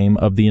generic name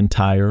of the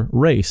entire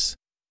race,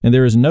 and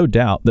there is no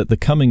doubt that the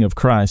coming of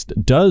Christ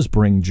does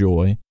bring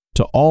joy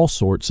to all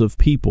sorts of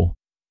people.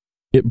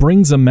 It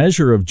brings a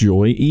measure of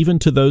joy even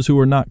to those who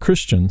are not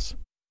Christians.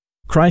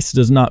 Christ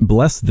does not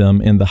bless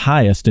them in the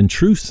highest and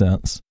true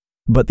sense,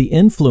 but the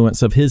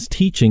influence of his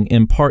teaching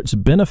imparts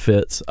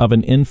benefits of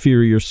an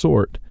inferior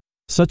sort,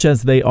 such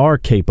as they are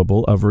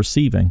capable of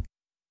receiving.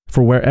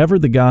 For wherever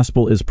the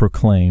gospel is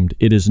proclaimed,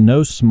 it is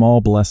no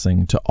small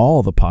blessing to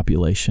all the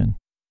population.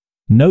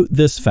 Note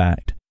this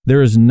fact: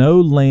 there is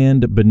no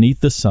land beneath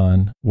the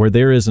sun where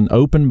there is an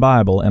open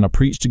Bible and a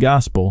preached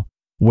gospel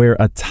where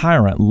a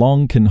tyrant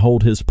long can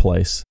hold his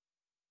place.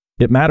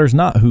 It matters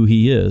not who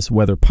he is,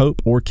 whether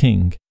pope or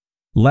king.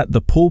 Let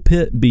the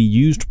pulpit be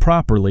used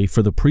properly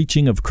for the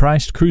preaching of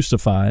Christ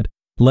crucified,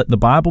 let the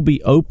Bible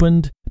be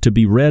opened to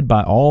be read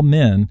by all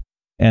men,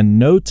 and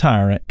no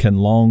tyrant can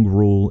long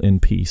rule in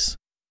peace.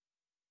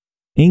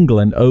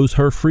 England owes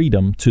her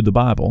freedom to the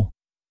Bible,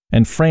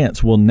 and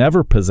France will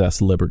never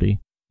possess liberty,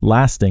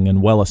 lasting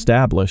and well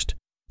established,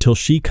 till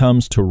she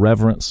comes to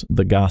reverence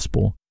the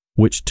gospel,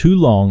 which too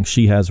long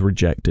she has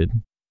rejected.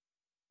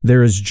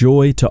 There is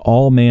joy to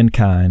all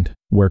mankind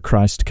where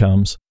Christ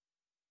comes.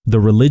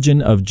 The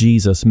religion of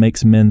Jesus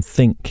makes men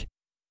think,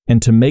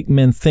 and to make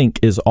men think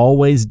is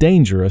always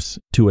dangerous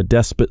to a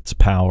despot's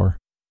power.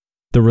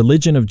 The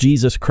religion of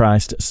Jesus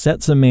Christ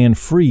sets a man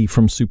free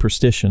from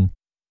superstition.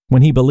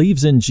 When he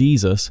believes in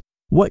Jesus,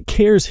 what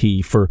cares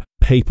he for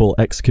papal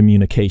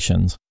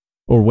excommunications,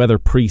 or whether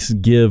priests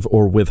give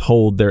or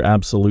withhold their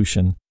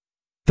absolution?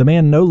 The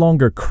man no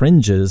longer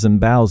cringes and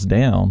bows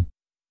down.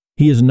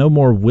 He is no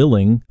more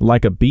willing,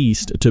 like a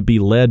beast, to be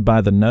led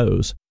by the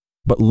nose,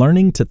 but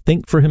learning to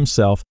think for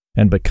himself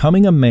and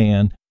becoming a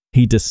man,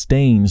 he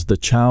disdains the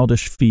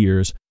childish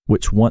fears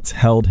which once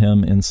held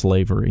him in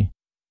slavery.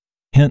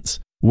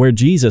 Hence, where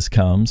Jesus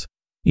comes,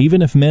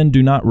 even if men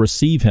do not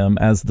receive him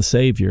as the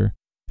Savior,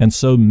 and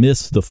so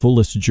miss the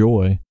fullest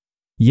joy,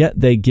 yet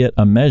they get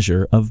a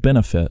measure of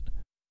benefit.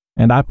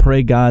 And I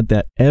pray God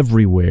that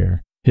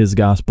everywhere his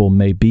gospel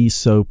may be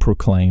so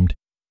proclaimed,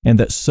 and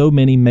that so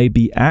many may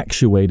be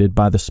actuated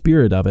by the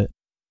Spirit of it,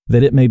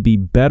 that it may be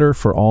better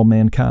for all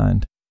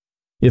mankind.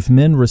 If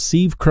men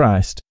receive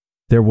Christ,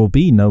 there will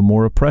be no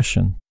more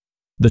oppression.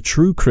 The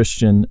true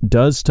Christian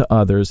does to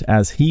others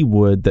as he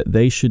would that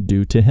they should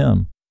do to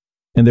him,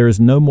 and there is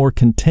no more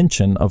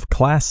contention of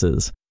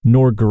classes,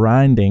 nor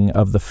grinding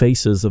of the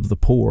faces of the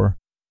poor.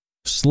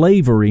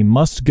 Slavery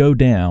must go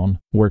down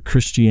where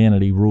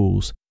Christianity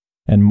rules.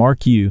 And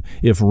mark you,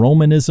 if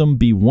Romanism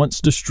be once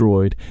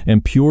destroyed,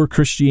 and pure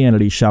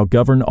Christianity shall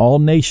govern all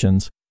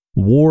nations,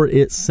 war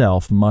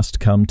itself must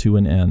come to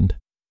an end.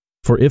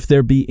 For if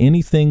there be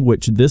anything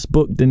which this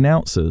book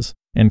denounces,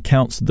 and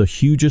counts the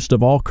hugest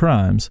of all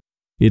crimes,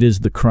 it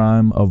is the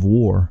crime of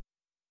war.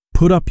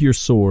 Put up your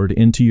sword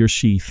into your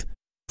sheath,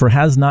 for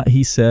has not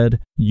he said,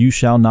 "You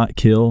shall not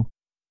kill"?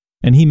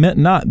 And he meant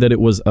not that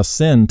it was a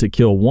sin to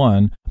kill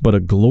one, but a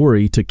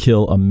glory to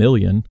kill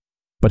 1,000,000.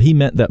 But he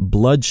meant that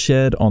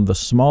bloodshed on the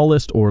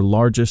smallest or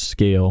largest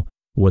scale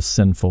was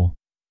sinful.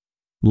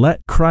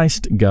 Let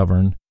Christ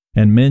govern,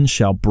 and men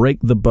shall break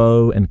the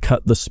bow and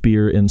cut the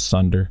spear in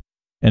sunder,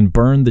 and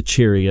burn the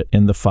chariot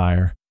in the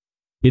fire.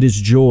 It is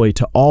joy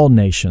to all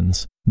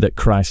nations that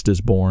Christ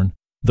is born,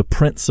 the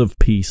Prince of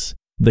Peace,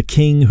 the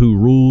King who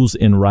rules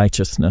in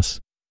righteousness.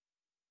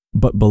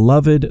 But,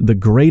 beloved, the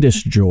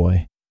greatest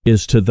joy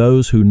is to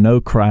those who know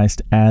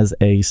Christ as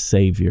a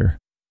Savior.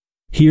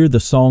 Here the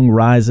song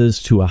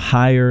rises to a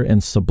higher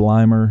and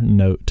sublimer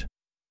note.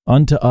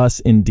 Unto us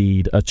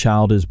indeed a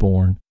child is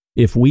born,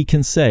 if we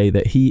can say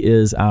that he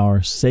is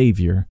our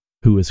Savior,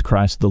 who is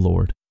Christ the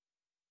Lord.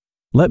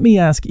 Let me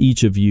ask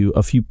each of you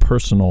a few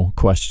personal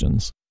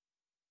questions.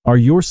 Are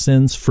your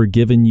sins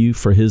forgiven you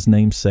for his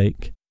name's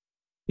sake?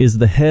 Is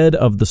the head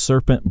of the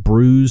serpent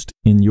bruised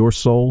in your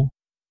soul?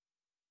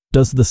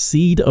 Does the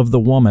seed of the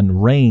woman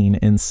reign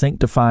in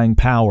sanctifying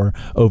power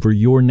over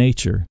your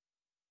nature?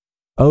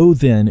 Oh,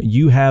 then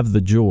you have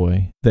the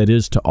joy that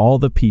is to all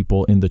the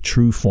people in the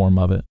true form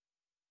of it.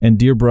 And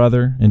dear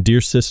brother and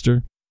dear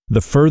sister, the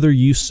further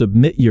you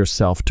submit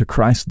yourself to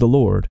Christ the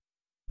Lord,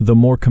 the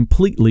more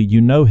completely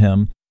you know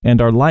him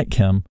and are like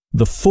him,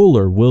 the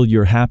fuller will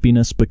your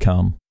happiness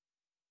become.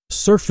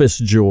 Surface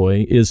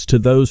joy is to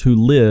those who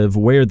live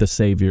where the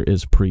Savior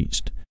is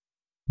preached.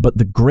 But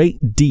the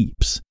great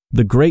deeps,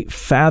 the great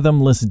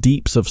fathomless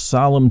deeps of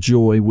solemn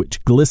joy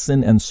which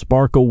glisten and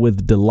sparkle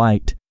with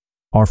delight,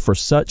 are for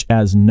such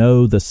as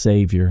know the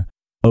Savior,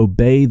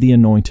 obey the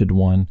Anointed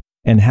One,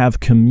 and have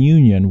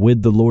communion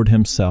with the Lord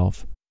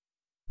himself.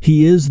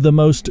 He is the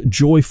most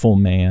joyful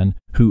man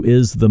who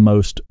is the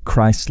most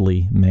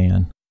Christly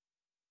man.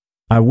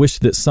 I wish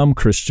that some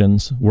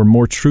Christians were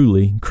more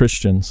truly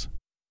Christians.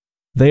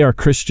 They are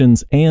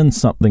Christians and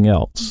something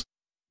else.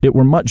 It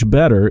were much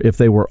better if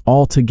they were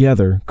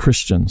altogether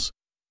Christians.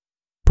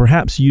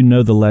 Perhaps you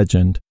know the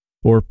legend,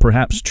 or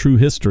perhaps true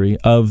history,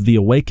 of the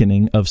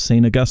awakening of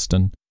St.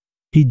 Augustine.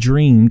 He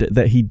dreamed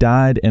that he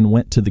died and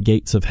went to the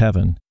gates of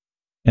heaven.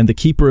 And the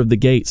keeper of the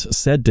gates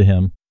said to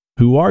him,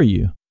 "Who are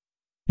you?"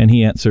 And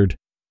he answered,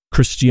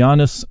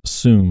 "Christianus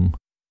sum.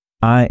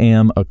 I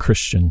am a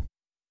Christian."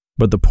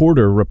 But the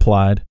porter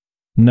replied,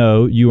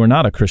 "No, you are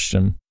not a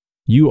Christian.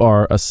 You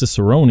are a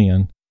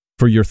Ciceronian,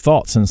 for your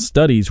thoughts and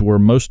studies were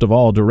most of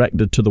all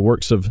directed to the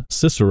works of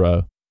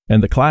Cicero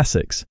and the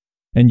classics,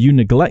 and you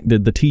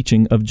neglected the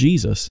teaching of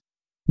Jesus.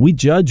 We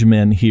judge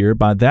men here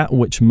by that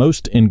which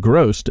most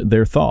engrossed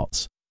their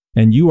thoughts,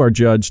 and you are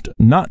judged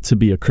not to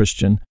be a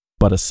Christian,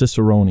 but a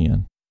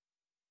Ciceronian."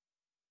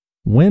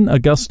 When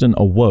Augustine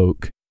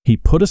awoke, he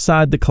put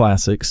aside the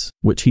classics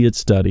which he had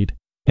studied,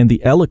 and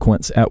the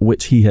eloquence at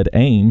which he had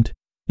aimed,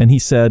 and he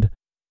said,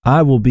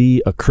 "I will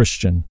be a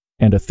Christian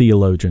and a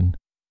theologian."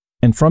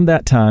 And from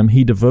that time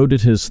he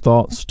devoted his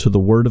thoughts to the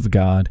Word of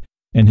God,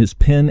 and his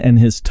pen and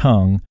his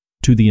tongue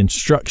to the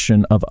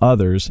instruction of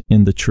others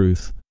in the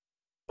truth.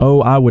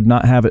 Oh, I would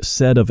not have it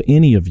said of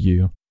any of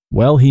you,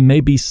 "Well, he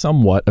may be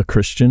somewhat a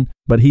Christian,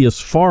 but he is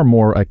far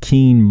more a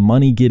keen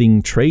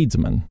money-getting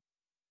tradesman."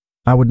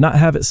 I would not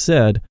have it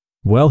said,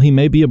 "Well, he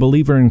may be a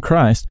believer in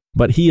Christ,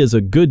 but he is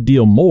a good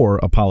deal more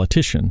a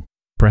politician.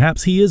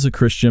 Perhaps he is a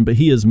Christian, but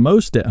he is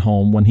most at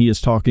home when he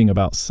is talking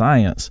about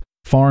science,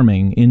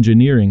 farming,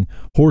 engineering,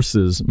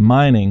 horses,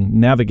 mining,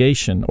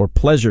 navigation, or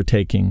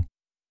pleasure-taking."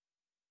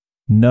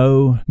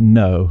 No,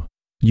 no,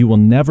 you will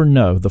never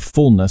know the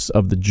fullness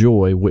of the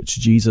joy which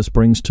Jesus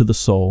brings to the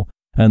soul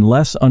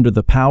unless under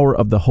the power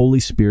of the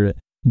Holy Spirit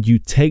you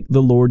take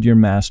the Lord your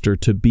Master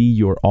to be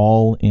your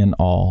all in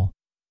all,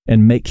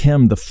 and make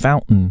him the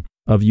fountain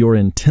of your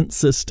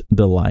intensest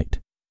delight.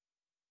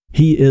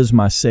 He is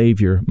my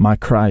Savior, my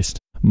Christ,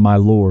 my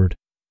Lord.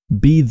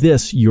 Be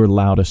this your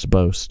loudest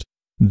boast.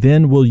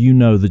 Then will you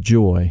know the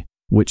joy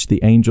which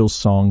the angel's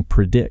song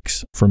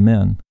predicts for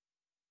men.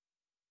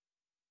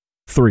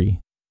 3.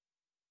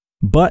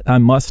 But I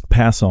must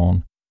pass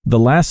on. The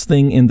last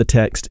thing in the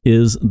text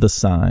is the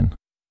sign.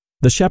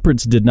 The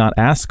shepherds did not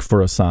ask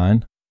for a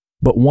sign,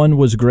 but one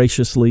was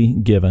graciously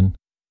given.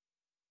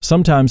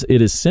 Sometimes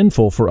it is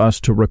sinful for us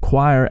to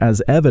require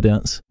as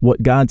evidence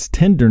what God's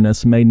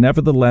tenderness may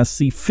nevertheless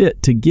see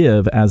fit to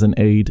give as an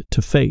aid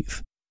to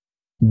faith.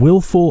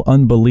 Willful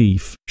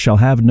unbelief shall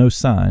have no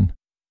sign,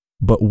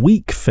 but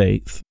weak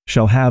faith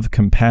shall have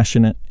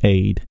compassionate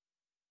aid.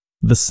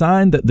 The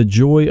sign that the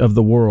joy of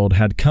the world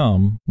had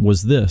come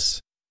was this: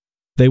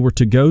 they were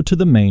to go to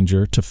the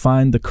manger to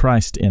find the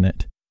Christ in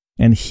it,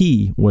 and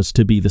he was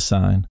to be the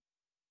sign.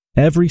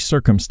 Every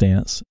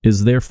circumstance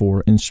is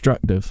therefore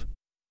instructive.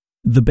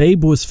 The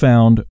babe was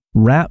found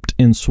wrapped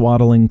in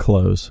swaddling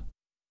clothes.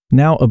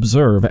 Now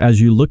observe, as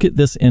you look at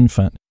this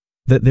infant,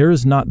 that there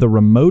is not the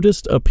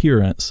remotest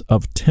appearance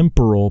of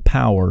temporal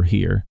power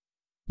here.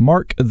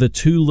 Mark the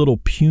two little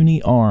puny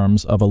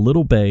arms of a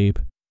little babe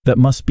that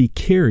must be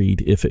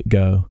carried if it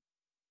go.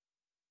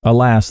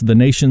 Alas, the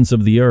nations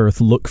of the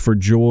earth look for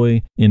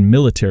joy in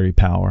military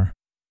power.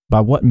 By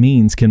what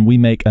means can we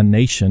make a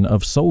nation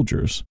of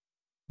soldiers?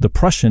 The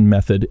Prussian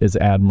method is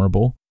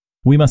admirable.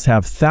 We must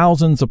have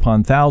thousands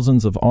upon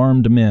thousands of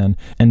armed men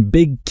and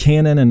big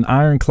cannon and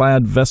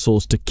ironclad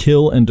vessels to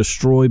kill and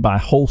destroy by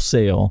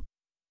wholesale.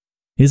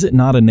 Is it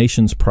not a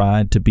nation's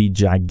pride to be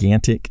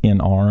gigantic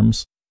in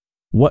arms?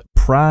 What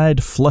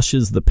pride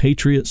flushes the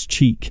patriot's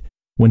cheek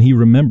when he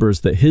remembers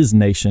that his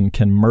nation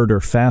can murder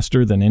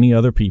faster than any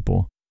other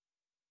people?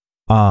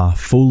 Ah,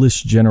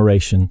 foolish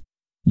generation!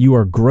 You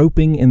are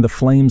groping in the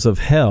flames of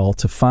hell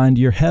to find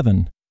your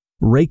heaven,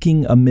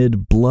 raking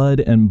amid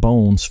blood and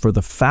bones for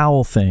the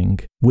foul thing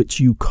which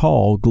you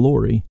call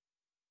glory.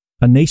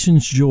 A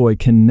nation's joy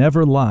can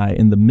never lie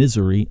in the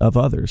misery of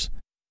others.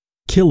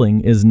 Killing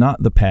is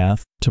not the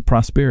path to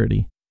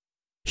prosperity.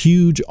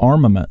 Huge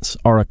armaments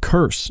are a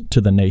curse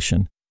to the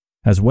nation,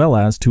 as well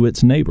as to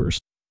its neighbors.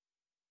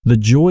 The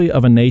joy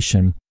of a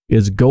nation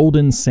is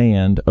golden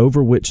sand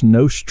over which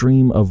no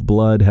stream of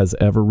blood has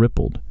ever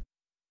rippled.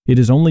 It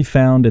is only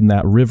found in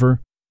that river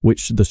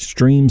which the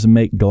streams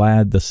make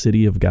glad the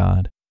city of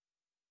God.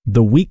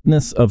 The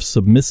weakness of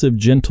submissive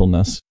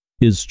gentleness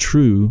is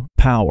true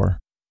power.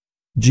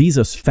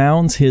 Jesus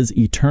founds his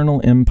eternal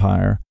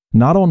empire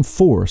not on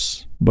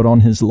force, but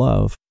on his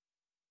love.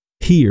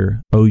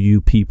 Here, O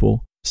you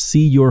people,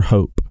 see your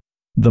hope,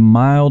 the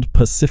mild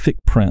pacific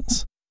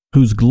prince,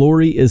 whose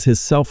glory is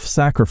his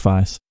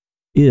self-sacrifice,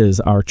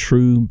 is our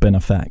true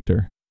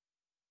benefactor.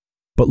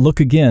 But look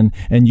again,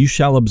 and you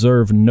shall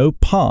observe no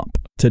pomp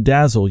to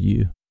dazzle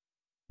you.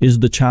 Is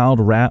the child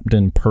wrapped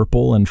in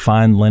purple and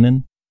fine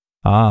linen?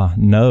 Ah,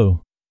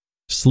 no.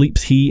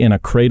 Sleeps he in a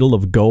cradle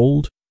of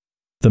gold?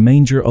 The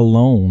manger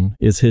alone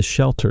is his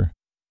shelter.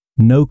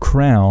 No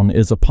crown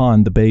is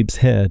upon the babe's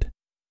head,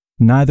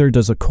 neither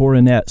does a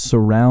coronet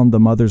surround the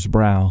mother's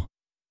brow.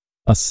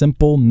 A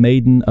simple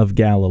maiden of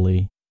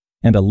Galilee,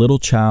 and a little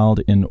child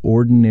in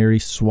ordinary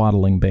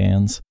swaddling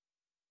bands.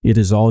 It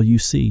is all you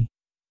see.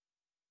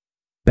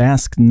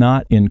 Bask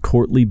not in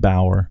courtly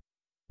bower,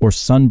 or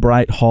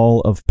sun-bright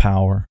hall of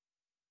power.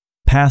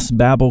 Pass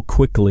Babel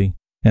quickly,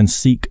 and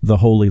seek the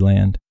Holy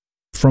Land.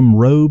 From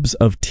robes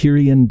of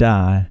Tyrian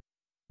dye,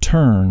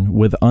 turn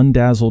with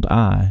undazzled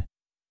eye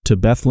to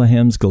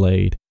Bethlehem's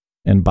glade,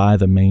 and by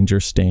the manger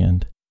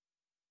stand.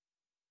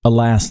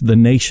 Alas, the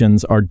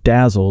nations are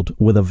dazzled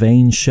with a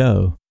vain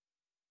show.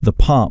 The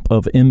pomp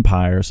of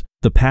empires,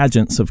 the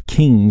pageants of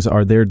kings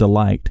are their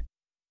delight.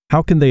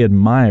 How can they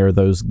admire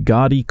those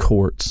gaudy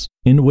courts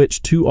in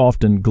which too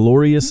often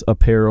glorious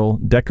apparel,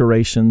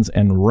 decorations,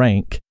 and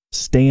rank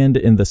stand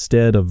in the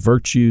stead of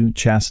virtue,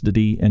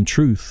 chastity, and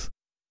truth?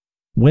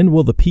 When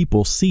will the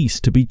people cease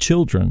to be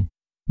children?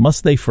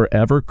 Must they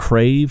forever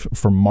crave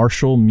for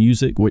martial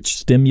music which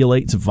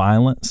stimulates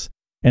violence,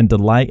 and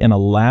delight in a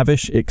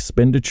lavish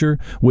expenditure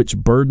which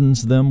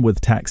burdens them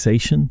with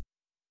taxation?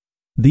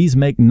 These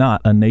make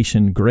not a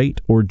nation great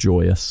or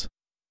joyous.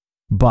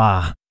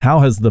 Bah! How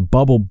has the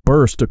bubble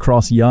burst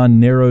across yon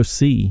narrow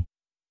sea?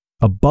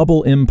 A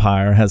bubble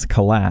empire has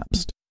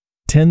collapsed.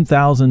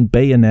 10,000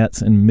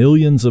 bayonets and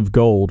millions of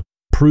gold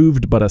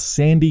proved but a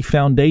sandy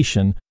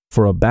foundation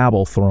for a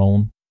Babel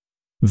throne.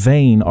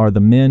 Vain are the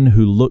men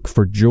who look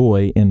for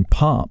joy in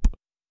pomp.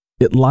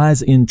 It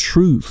lies in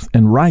truth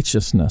and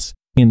righteousness,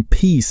 in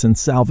peace and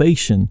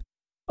salvation,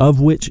 of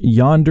which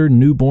yonder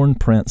newborn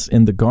prince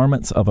in the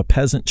garments of a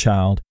peasant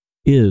child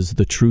is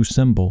the true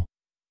symbol.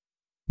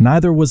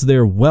 Neither was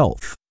there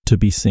wealth to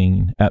be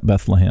seen at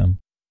Bethlehem.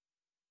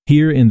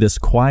 Here in this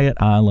quiet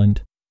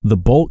island, the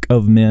bulk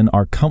of men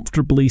are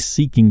comfortably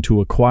seeking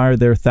to acquire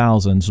their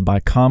thousands by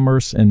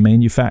commerce and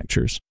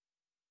manufactures.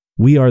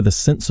 We are the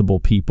sensible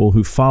people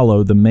who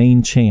follow the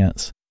main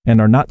chance and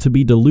are not to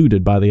be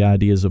deluded by the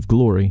ideas of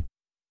glory.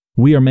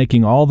 We are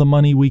making all the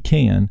money we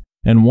can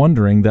and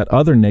wondering that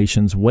other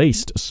nations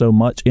waste so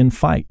much in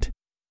fight.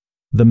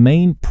 The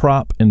main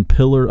prop and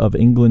pillar of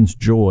England's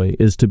joy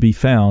is to be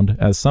found,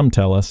 as some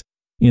tell us,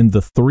 in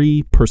the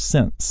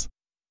 3%,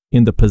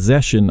 in the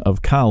possession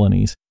of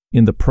colonies,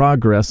 in the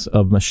progress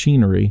of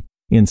machinery,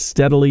 in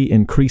steadily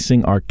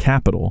increasing our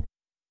capital.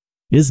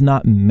 Is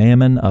not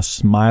Mammon a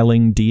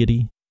smiling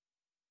deity?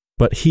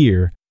 But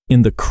here,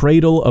 in the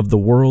cradle of the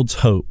world's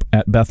hope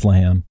at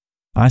Bethlehem,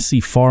 I see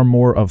far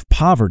more of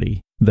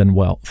poverty than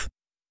wealth.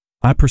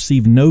 I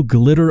perceive no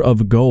glitter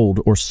of gold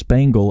or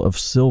spangle of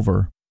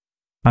silver.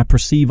 I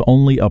perceive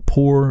only a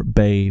poor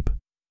babe,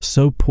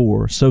 so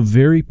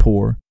very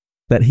poor,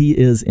 that he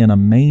is in a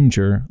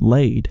manger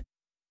laid,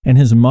 and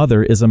his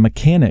mother is a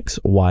mechanic's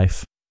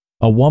wife,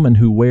 a woman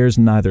who wears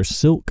neither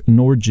silk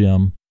nor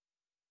gem.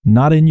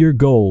 Not in your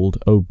gold,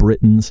 O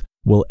Britons,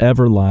 will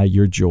ever lie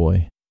your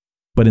joy,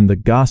 but in the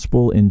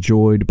gospel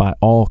enjoyed by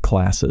all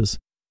classes,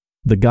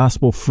 the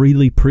gospel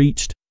freely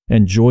preached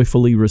and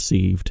joyfully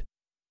received.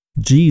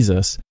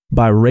 Jesus,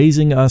 by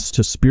raising us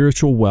to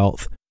spiritual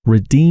wealth,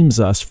 redeems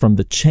us from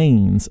the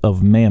chains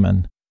of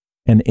mammon,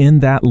 and in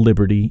that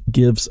liberty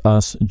gives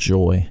us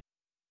joy.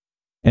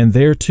 And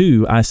there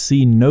too I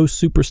see no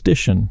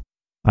superstition.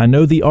 I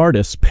know the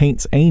artist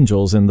paints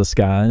angels in the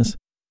skies,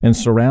 and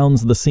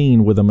surrounds the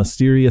scene with a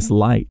mysterious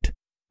light,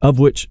 of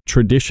which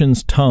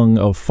tradition's tongue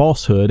of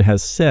falsehood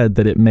has said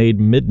that it made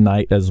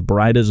midnight as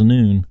bright as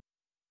noon.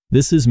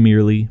 This is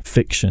merely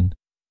fiction.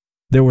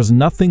 There was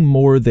nothing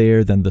more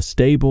there than the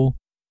stable,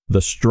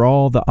 the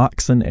straw the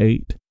oxen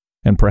ate,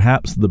 and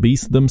perhaps the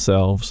beasts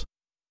themselves,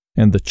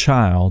 and the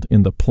child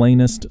in the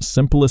plainest,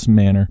 simplest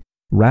manner,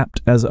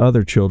 wrapped as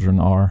other children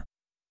are.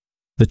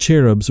 The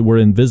cherubs were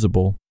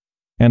invisible,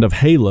 and of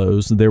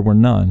halos there were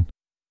none.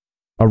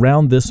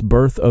 Around this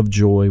birth of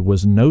joy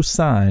was no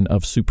sign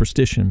of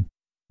superstition.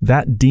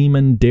 That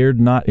demon dared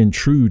not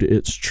intrude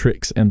its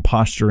tricks and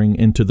posturing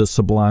into the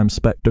sublime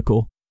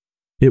spectacle.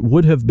 It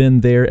would have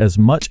been there as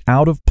much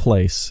out of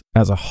place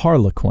as a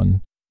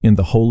harlequin in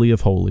the Holy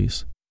of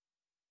Holies.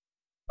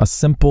 A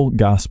simple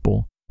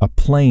gospel, a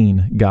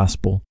plain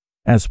gospel,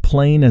 as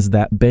plain as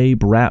that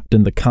babe wrapped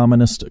in the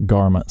commonest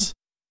garments,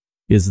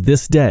 is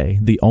this day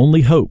the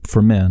only hope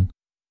for men.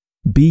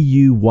 Be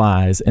you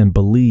wise and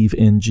believe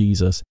in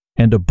Jesus,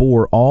 and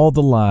abhor all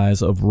the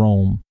lies of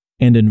Rome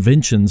and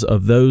inventions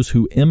of those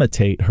who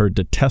imitate her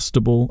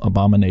detestable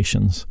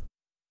abominations.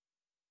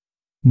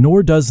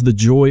 Nor does the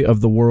joy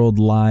of the world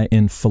lie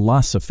in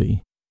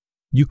philosophy.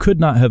 You could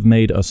not have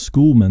made a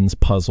schoolman's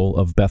puzzle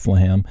of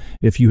Bethlehem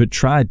if you had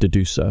tried to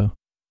do so.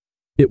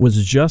 It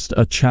was just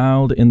a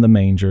child in the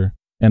manger,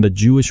 and a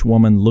Jewish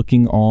woman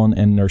looking on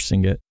and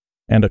nursing it,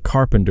 and a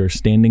carpenter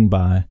standing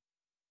by.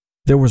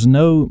 There was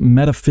no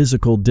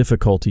metaphysical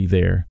difficulty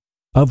there,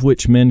 of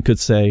which men could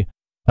say,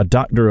 a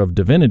doctor of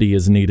divinity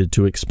is needed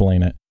to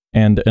explain it,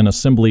 and an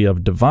assembly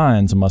of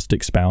divines must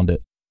expound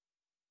it.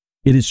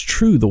 It is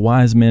true the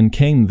wise men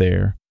came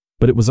there,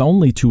 but it was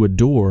only to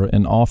adore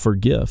and offer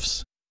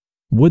gifts.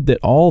 Would that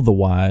all the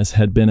wise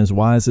had been as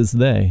wise as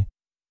they.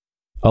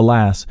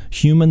 Alas,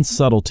 human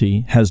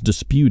subtlety has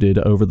disputed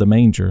over the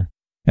manger,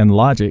 and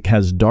logic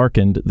has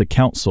darkened the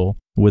counsel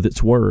with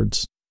its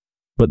words.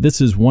 but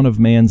this is one of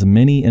man's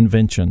many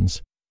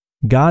inventions.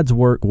 God's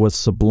work was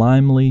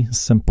sublimely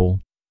simple.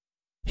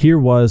 Here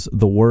was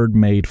the Word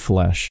made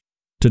flesh,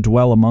 to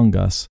dwell among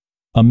us,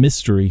 a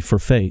mystery for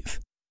faith,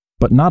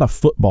 but not a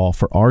football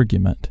for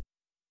argument.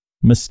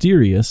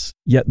 Mysterious,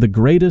 yet the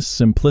greatest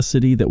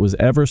simplicity that was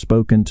ever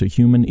spoken to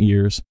human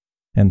ears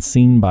and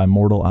seen by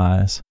mortal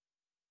eyes.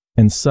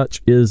 And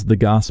such is the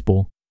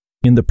gospel,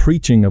 in the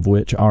preaching of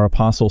which our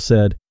apostle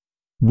said,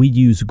 "We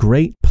use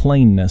great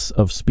plainness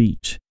of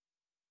speech.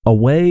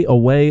 Away,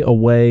 away,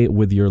 away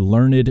with your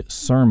learned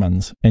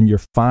sermons and your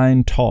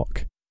fine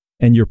talk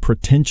and your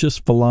pretentious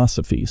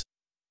philosophies.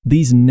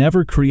 These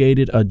never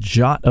created a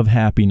jot of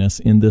happiness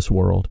in this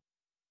world.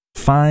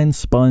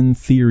 Fine-spun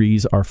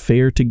theories are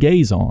fair to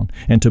gaze on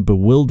and to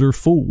bewilder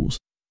fools,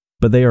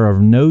 but they are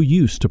of no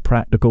use to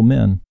practical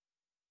men.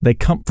 They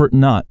comfort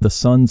not the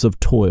sons of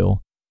toil,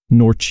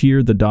 nor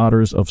cheer the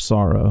daughters of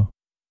sorrow.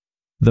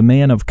 The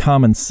man of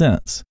common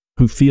sense,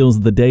 who feels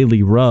the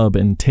daily rub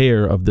and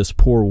tear of this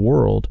poor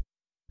world,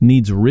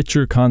 needs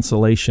richer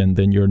consolation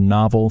than your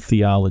novel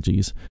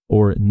theologies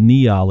or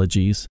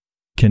neologies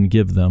can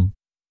give them.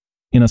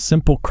 In a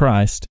simple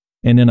Christ,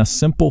 and in a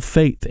simple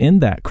faith in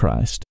that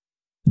Christ,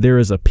 there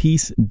is a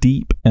peace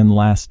deep and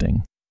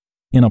lasting.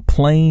 In a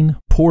plain,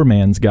 poor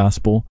man's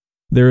gospel,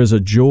 there is a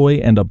joy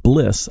and a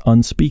bliss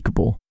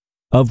unspeakable,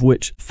 of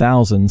which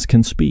thousands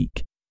can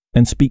speak,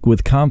 and speak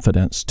with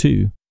confidence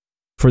too,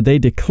 for they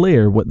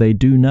declare what they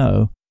do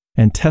know,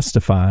 and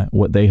testify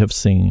what they have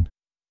seen.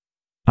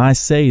 I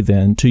say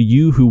then, to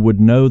you who would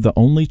know the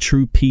only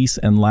true peace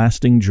and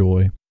lasting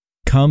joy,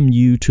 come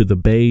you to the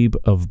Babe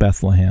of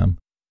Bethlehem.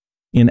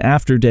 In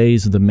after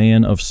days the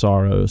man of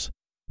sorrows,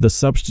 the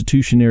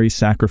substitutionary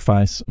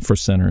sacrifice for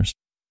sinners.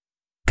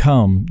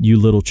 Come, you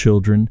little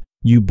children,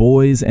 you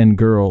boys and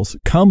girls,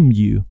 come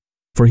you,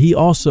 for he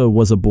also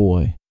was a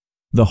boy.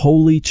 The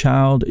holy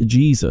child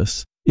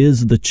Jesus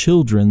is the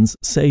children's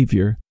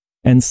Savior,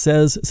 and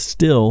says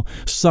still,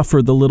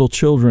 "Suffer the little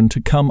children to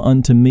come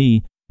unto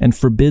me, and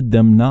forbid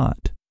them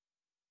not."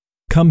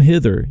 Come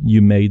hither,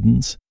 you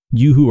maidens,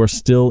 you who are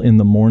still in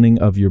the morning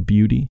of your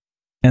beauty,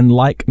 and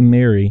like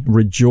Mary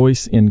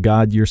rejoice in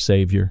God your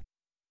Savior.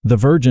 The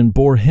Virgin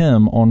bore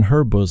him on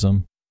her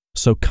bosom,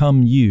 so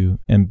come you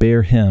and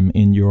bear him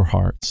in your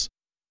hearts,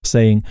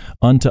 saying,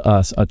 "Unto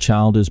us a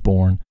child is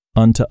born,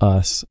 unto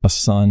us a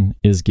son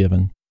is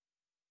given."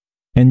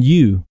 And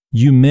you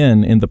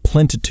men in the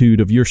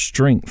plenitude of your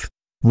strength,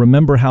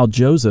 remember how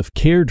Joseph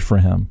cared for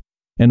him,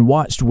 and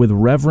watched with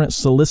reverent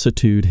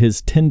solicitude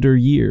his tender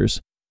years.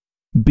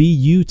 Be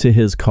you to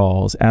his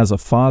cause as a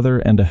father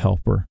and a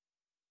helper.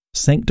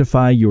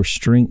 Sanctify your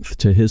strength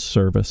to his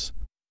service.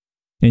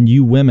 And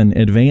you women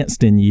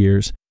advanced in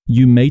years,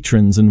 you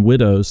matrons and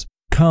widows,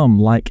 come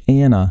like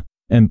Anna,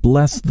 and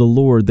bless the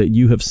Lord that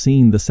you have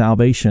seen the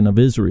salvation of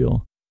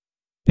Israel.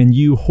 And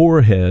you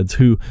whoreheads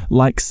who,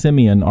 like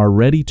Simeon, are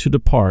ready to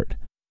depart,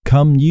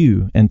 come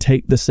you and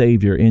take the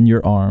Savior in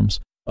your arms,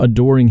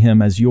 adoring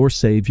him as your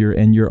Savior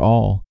and your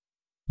all.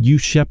 You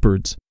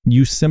shepherds,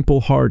 you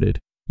simple-hearted,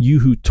 you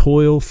who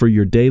toil for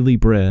your daily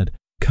bread,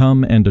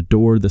 come and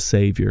adore the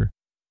Savior.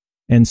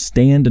 And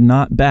stand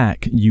not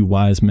back, you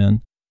wise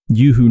men,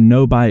 you who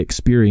know by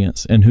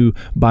experience and who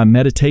by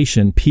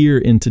meditation peer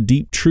into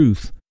deep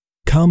truth.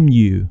 Come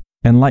you,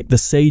 and like the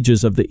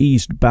sages of the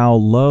East bow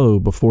low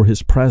before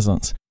his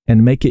presence,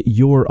 and make it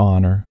your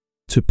honor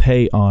to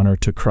pay honor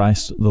to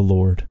Christ the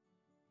Lord.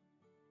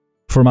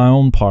 For my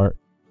own part,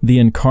 the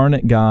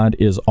incarnate God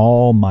is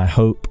all my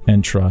hope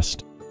and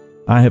trust.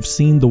 I have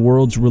seen the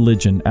world's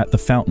religion at the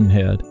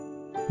fountainhead,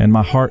 and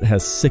my heart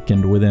has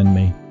sickened within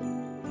me.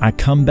 I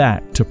come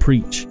back to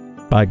preach,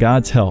 by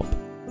God's help,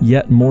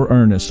 yet more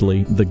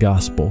earnestly the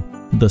gospel,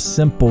 the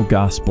simple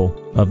gospel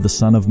of the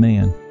Son of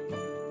Man.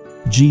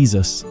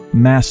 Jesus,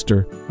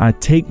 Master, I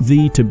take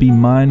thee to be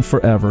mine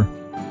forever.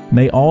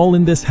 May all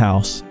in this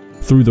house,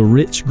 through the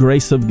rich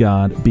grace of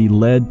God, be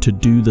led to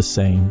do the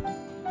same.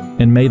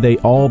 And may they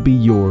all be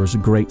yours,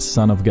 great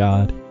Son of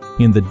God,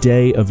 in the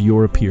day of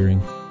your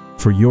appearing.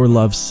 For your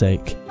love's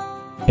sake.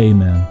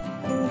 Amen.